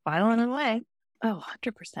just filing away. Oh,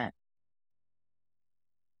 100%.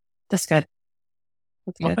 That's good.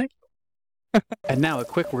 That's Well, good. thank And now a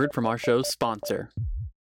quick word from our show's sponsor.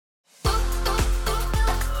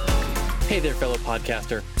 Hey there, fellow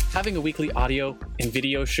podcaster. Having a weekly audio and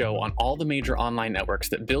video show on all the major online networks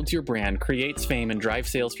that builds your brand, creates fame, and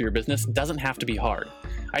drives sales for your business doesn't have to be hard.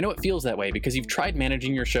 I know it feels that way because you've tried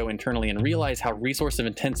managing your show internally and realize how resource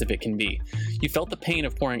intensive it can be. You felt the pain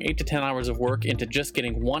of pouring 8 to 10 hours of work into just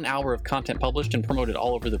getting 1 hour of content published and promoted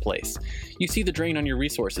all over the place. You see the drain on your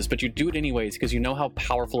resources, but you do it anyways because you know how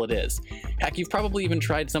powerful it is. Heck, you've probably even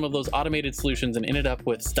tried some of those automated solutions and ended up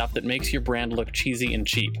with stuff that makes your brand look cheesy and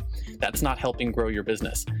cheap. That's not helping grow your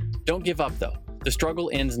business. Don't give up though. The struggle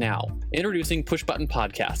ends now. Introducing Push Button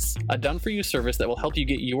Podcasts, a done-for-you service that will help you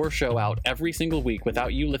get your show out every single week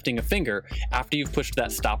without you lifting a finger after you've pushed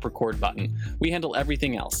that stop record button. We handle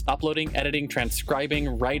everything else: uploading, editing,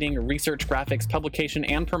 transcribing, writing, research, graphics, publication,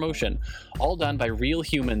 and promotion, all done by real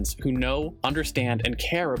humans who know, understand, and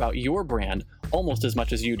care about your brand almost as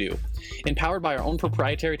much as you do. Empowered by our own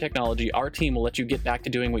proprietary technology, our team will let you get back to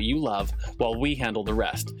doing what you love while we handle the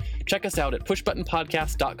rest. Check us out at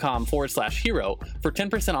pushbuttonpodcast.com/hero for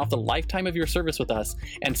 10% off the lifetime of your service with us,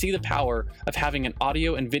 and see the power of having an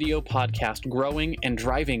audio and video podcast growing and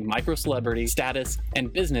driving micro celebrity status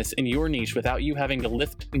and business in your niche without you having to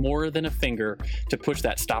lift more than a finger to push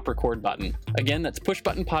that stop record button. Again, that's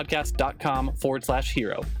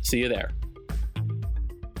pushbuttonpodcast.com/hero. See you there.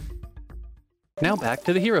 Now back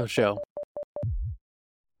to the Hero Show.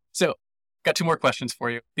 So, got 2 more questions for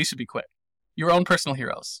you. These should be quick. Your own personal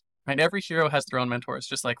heroes. Right? Every hero has their own mentors,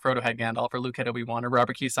 just like Frodo had Gandalf, or Luke had Obi-Wan, or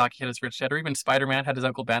Robert Kiyosaki had his Rich Dad, or even Spider-Man had his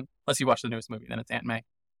Uncle Ben. Unless you watch the newest movie, then it's Aunt May.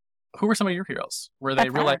 Who were some of your heroes? Were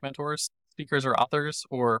they real-life mentors, speakers, or authors,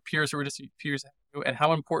 or peers who were just peers? And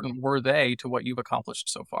how important were they to what you've accomplished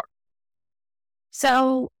so far?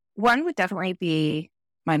 So one would definitely be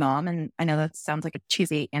my mom. And I know that sounds like a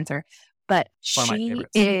cheesy answer, but One of my she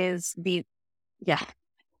favorites. is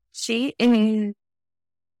she is,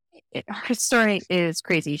 her story is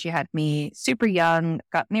crazy. She had me super young,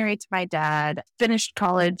 got married to my dad, finished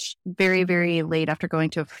college very, very late after going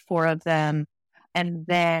to 4 of them, and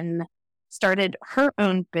then started her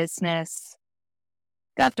own business,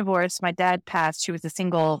 got divorced. My dad passed. She was a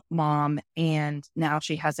single mom, and now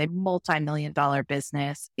she has a multi-million-dollar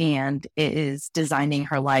business and is designing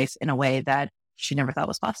her life in a way that she never thought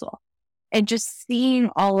was possible. And just seeing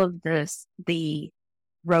all of this, the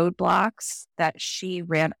roadblocks that she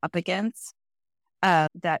ran up against, her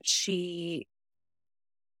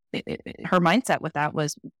mindset with that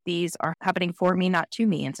was, these are happening for me, not to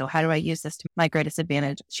me. And so how do I use this to my greatest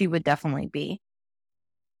advantage? She would definitely be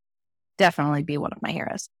one of my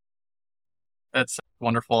heroes. That's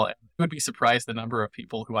wonderful. You would be surprised the number of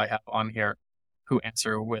people who I have on here who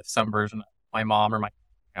answer with some version of my mom or my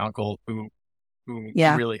uncle who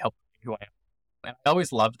really helped me who I am. And I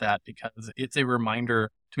always loved that because it's a reminder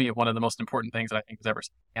to me of one of the most important things that I think was ever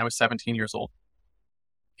said. I was 17 years old,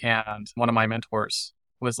 and one of my mentors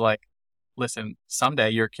was like, listen, someday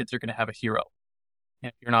your kids are going to have a hero.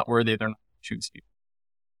 And if you're not worthy, they're not going to choose you.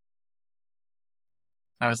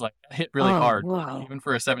 I was like, that hit really hard, even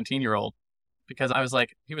for a 17-year-old, because I was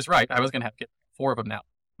like, he was right. I was going to have to get 4 of them now.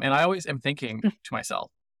 And I always am thinking to myself,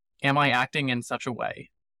 am I acting in such a way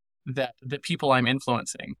that the people I'm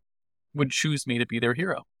influencing would choose me to be their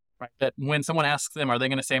hero, right? That when someone asks them, are they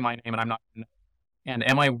going to say my name, and I'm not going to know? And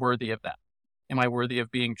am I worthy of that? Am I worthy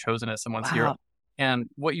of being chosen as someone's hero? And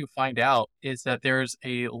what you find out is that there's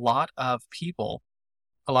a lot of people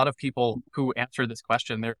who answer this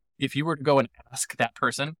question. If you were to go and ask that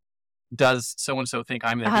person, does so-and-so think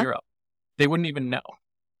I'm their hero? They wouldn't even know,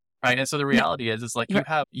 right? And so the reality is like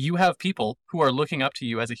you have people who are looking up to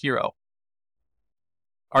you as a hero.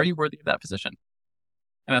 Are you worthy of that position?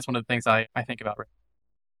 And that's one of the things I think about.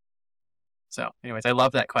 So anyways, I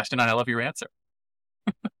love that question and I love your answer.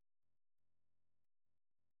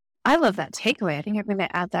 I love that takeaway. I think I'm going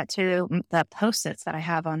to add that to the Post-its that I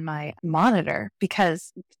have on my monitor,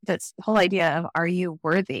 because that's the whole idea of, are you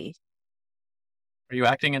worthy? Are you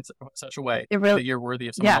acting in such a way that you're worthy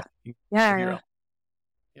of someone else being a hero?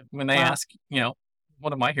 When they ask,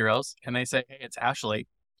 one of my heroes, and they say, hey, it's Ashley,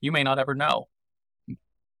 you may not ever know.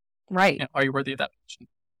 Right. Are you worthy of that position?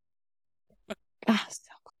 So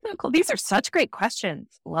cool. These are such great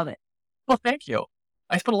questions. Love it. Well, thank you.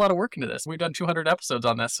 I put a lot of work into this. We've done 200 episodes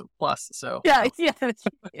on this plus. So Yeah.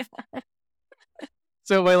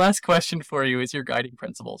 So my last question for you is your guiding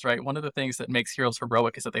principles, right? One of the things that makes heroes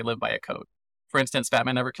heroic is that they live by a code. For instance,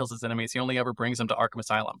 Batman never kills his enemies. He only ever brings them to Arkham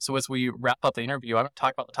Asylum. So as we wrap up the interview, I want to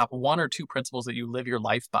talk about the top 1 or 2 principles that you live your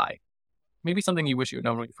life by. Maybe something you wish you had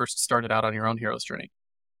known when you first started out on your own hero's journey.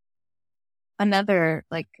 Another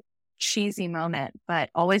like cheesy moment, but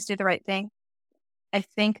always do the right thing. I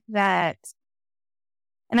think that,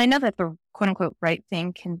 and I know that the quote unquote right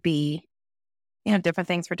thing can be, different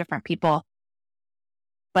things for different people.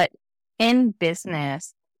 But in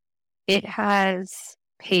business, it has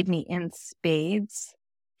paid me in spades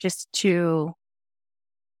just to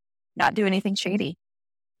not do anything shady.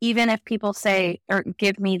 Even if people say or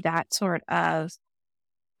give me that sort of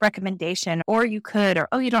recommendation, or you could, or,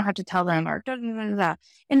 oh, you don't have to tell them, or da, da, da, da.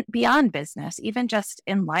 And beyond business, even just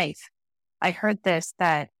in life, I heard this,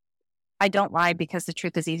 that I don't lie because the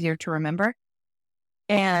truth is easier to remember.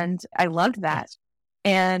 And I loved that.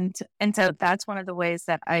 And so that's one of the ways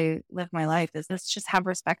that I live my life, is let's just have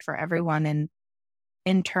respect for everyone. And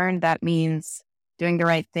in turn, that means doing the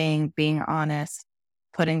right thing, being honest,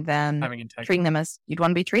 treating them as you'd want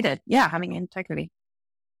to be treated. Yeah, having integrity.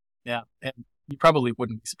 Yeah. And you probably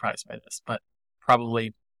wouldn't be surprised by this, but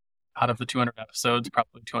probably out of the 200 episodes,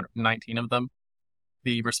 probably 219 of them,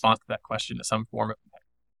 the response to that question is some form of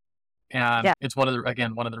integrity. And it's one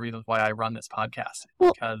of the reasons why I run this podcast,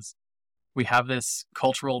 because we have this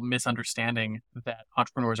cultural misunderstanding that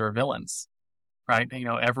entrepreneurs are villains, right?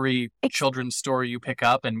 Every children's story you pick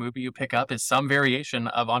up and movie you pick up is some variation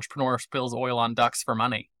of entrepreneur spills oil on ducks for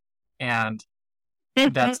money. And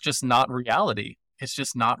that's just not reality. It's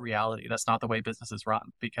just not reality. That's not the way businesses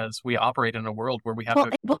run, because we operate in a world where we have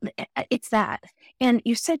to. Well, it's that. And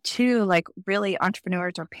you said too, like, really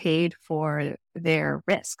entrepreneurs are paid for their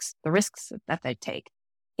risks, the risks that they take.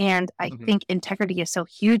 And I think integrity is so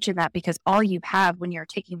huge in that, because all you have when you're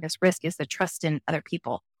taking this risk is the trust in other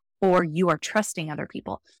people, or you are trusting other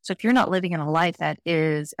people. So if you're not living in a life that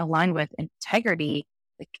is aligned with integrity,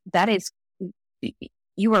 like, that is,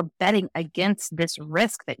 you are betting against this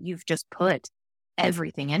risk that you've just put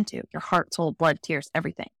everything into, your heart, soul, blood, tears,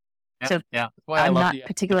 everything. I'm not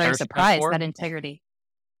particularly surprised that integrity.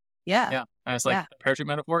 Yeah. And it's like the parachute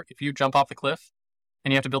metaphor. If you jump off the cliff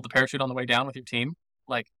and you have to build the parachute on the way down with your team,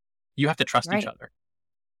 like, you have to trust each other,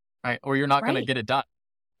 right? Or you're not going to get it done,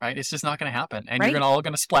 right? It's just not going to happen. And you're all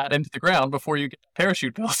going to splat into the ground before you get the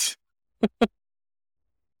parachute built.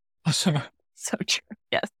 So true.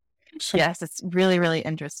 Yes. Yes. It's really, really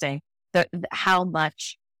interesting. How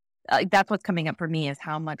much, that's what's coming up for me, is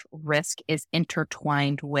how much risk is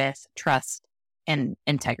intertwined with trust and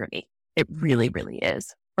integrity. It really, really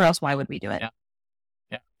is. Or else why would we do it? Yeah.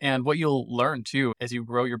 And what you'll learn too, as you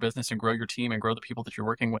grow your business and grow your team and grow the people that you're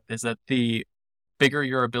working with, is that the bigger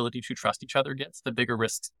your ability to trust each other gets, the bigger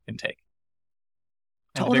risks you can take.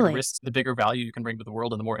 And the bigger risks, the bigger value you can bring to the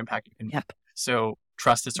world, and the more impact you can make. So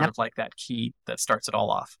trust is sort of like that key that starts it all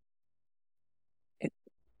off.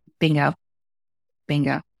 Bingo.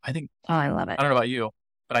 I think. Oh, I love it. I don't know about you,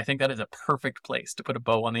 but I think that is a perfect place to put a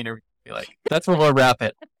bow on the interview. Like, that's where we'll wrap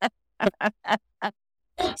it.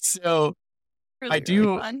 So really,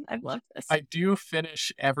 really fun. I love this. I do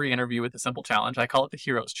finish every interview with a simple challenge. I call it the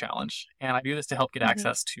Heroes Challenge. And I do this to help get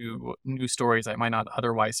access to new stories I might not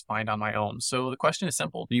otherwise find on my own. So the question is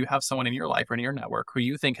simple. Do you have someone in your life or in your network who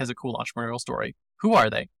you think has a cool entrepreneurial story? Who are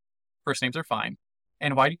they? First names are fine.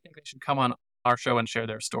 And why do you think they should come on our show and share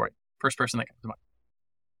their story? First person that comes to mind.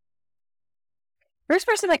 First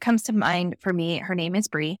person that comes to mind for me, her name is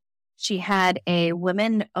Bree. She had a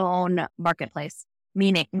women-owned marketplace,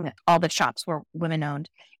 meaning all the shops were women-owned.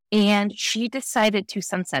 And she decided to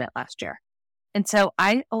sunset it last year. And so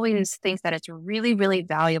I always think that it's really, really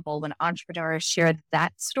valuable when entrepreneurs share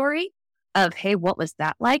that story of, hey, what was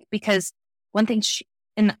that like? Because one thing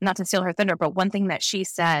and not to steal her thunder, but one thing that she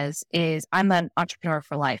says is, I'm an entrepreneur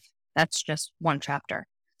for life. That's just one chapter.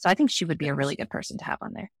 So I think she would be a really good person to have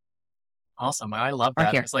on there. Awesome. I love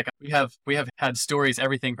that. It's like we have had stories,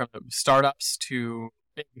 everything from startups to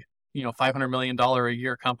big, $500 million a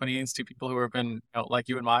year companies, to people who have been like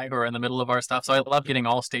you and I, who are in the middle of our stuff. So I love getting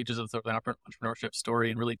all stages of the entrepreneurship story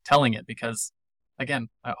and really telling it, because again,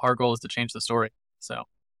 our goal is to change the story. So.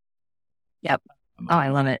 Yep. Oh, I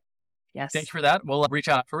love it. Yes. Thank you for that. We'll reach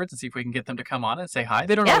out afterwards and see if we can get them to come on and say hi.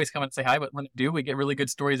 They don't always come and say hi, but when they do, we get really good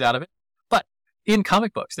stories out of it. But in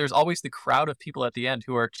comic books, there's always the crowd of people at the end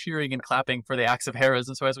who are cheering and clapping for the acts of heroes.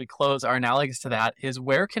 And so as we close, our analogous to that is,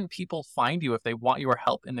 where can people find you if they want your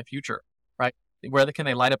help in the future, right? Where can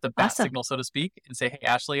they light up the bat signal, so to speak, and say, hey,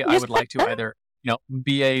 Ashley, I would like to either,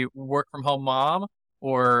 be a work from home mom,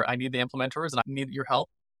 or I need the implementers and I need your help.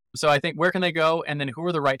 So I think where can they go? And then who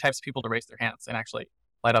are the right types of people to raise their hands and actually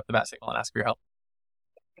light up the bat signal and ask for your help?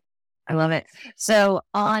 I love it. So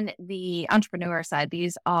on the entrepreneur side,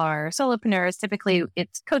 these are solopreneurs. Typically,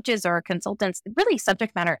 it's coaches or consultants, really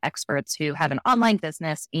subject matter experts who have an online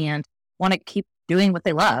business and want to keep doing what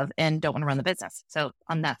they love and don't want to run the business. So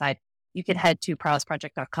on that side, you could head to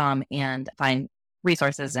prowessproject.com and find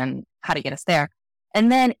resources and how to get us there.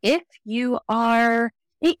 And then if you are,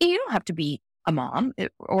 you don't have to be a mom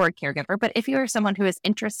or a caregiver, but if you're someone who is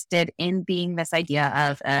interested in being this idea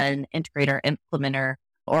of an integrator, implementer,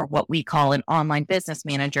 or what we call an online business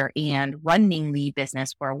manager and running the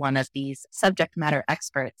business for one of these subject matter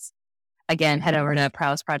experts, again, head over to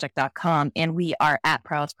prowessproject.com, and we are at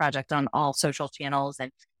Prowess Project on all social channels,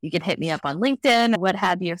 and you can hit me up on LinkedIn, what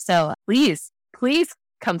have you. So please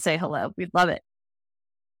come say hello. We'd love it.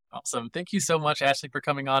 Awesome. Thank you so much, Ashley, for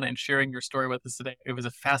coming on and sharing your story with us today. It was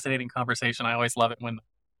a fascinating conversation. I always love it when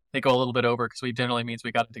they go a little bit over because we generally means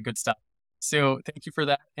we got into good stuff. So thank you for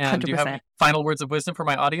that. And 100%. do you have any final words of wisdom for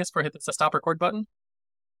my audience before I hit the stop record button?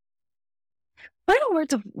 Final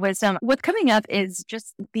words of wisdom. What's coming up is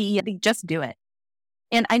just the just do it.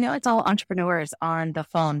 And I know it's all entrepreneurs on the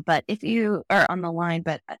phone, but if you are on the line,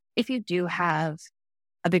 but if you do have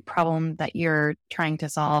a big problem that you're trying to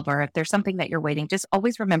solve, or if there's something that you're waiting, just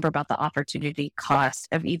always remember about the opportunity cost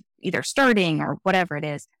of either starting or whatever it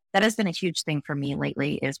is. That has been a huge thing for me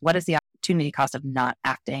lately is what is the opportunity cost of not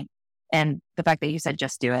acting? And the fact that you said,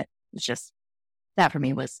 just do it. It's just, that for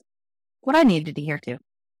me was what I needed to hear too.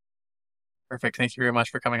 Perfect. Thank you very much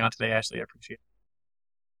for coming on today, Ashley. I appreciate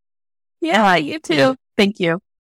it. Yeah, you too. Thank you.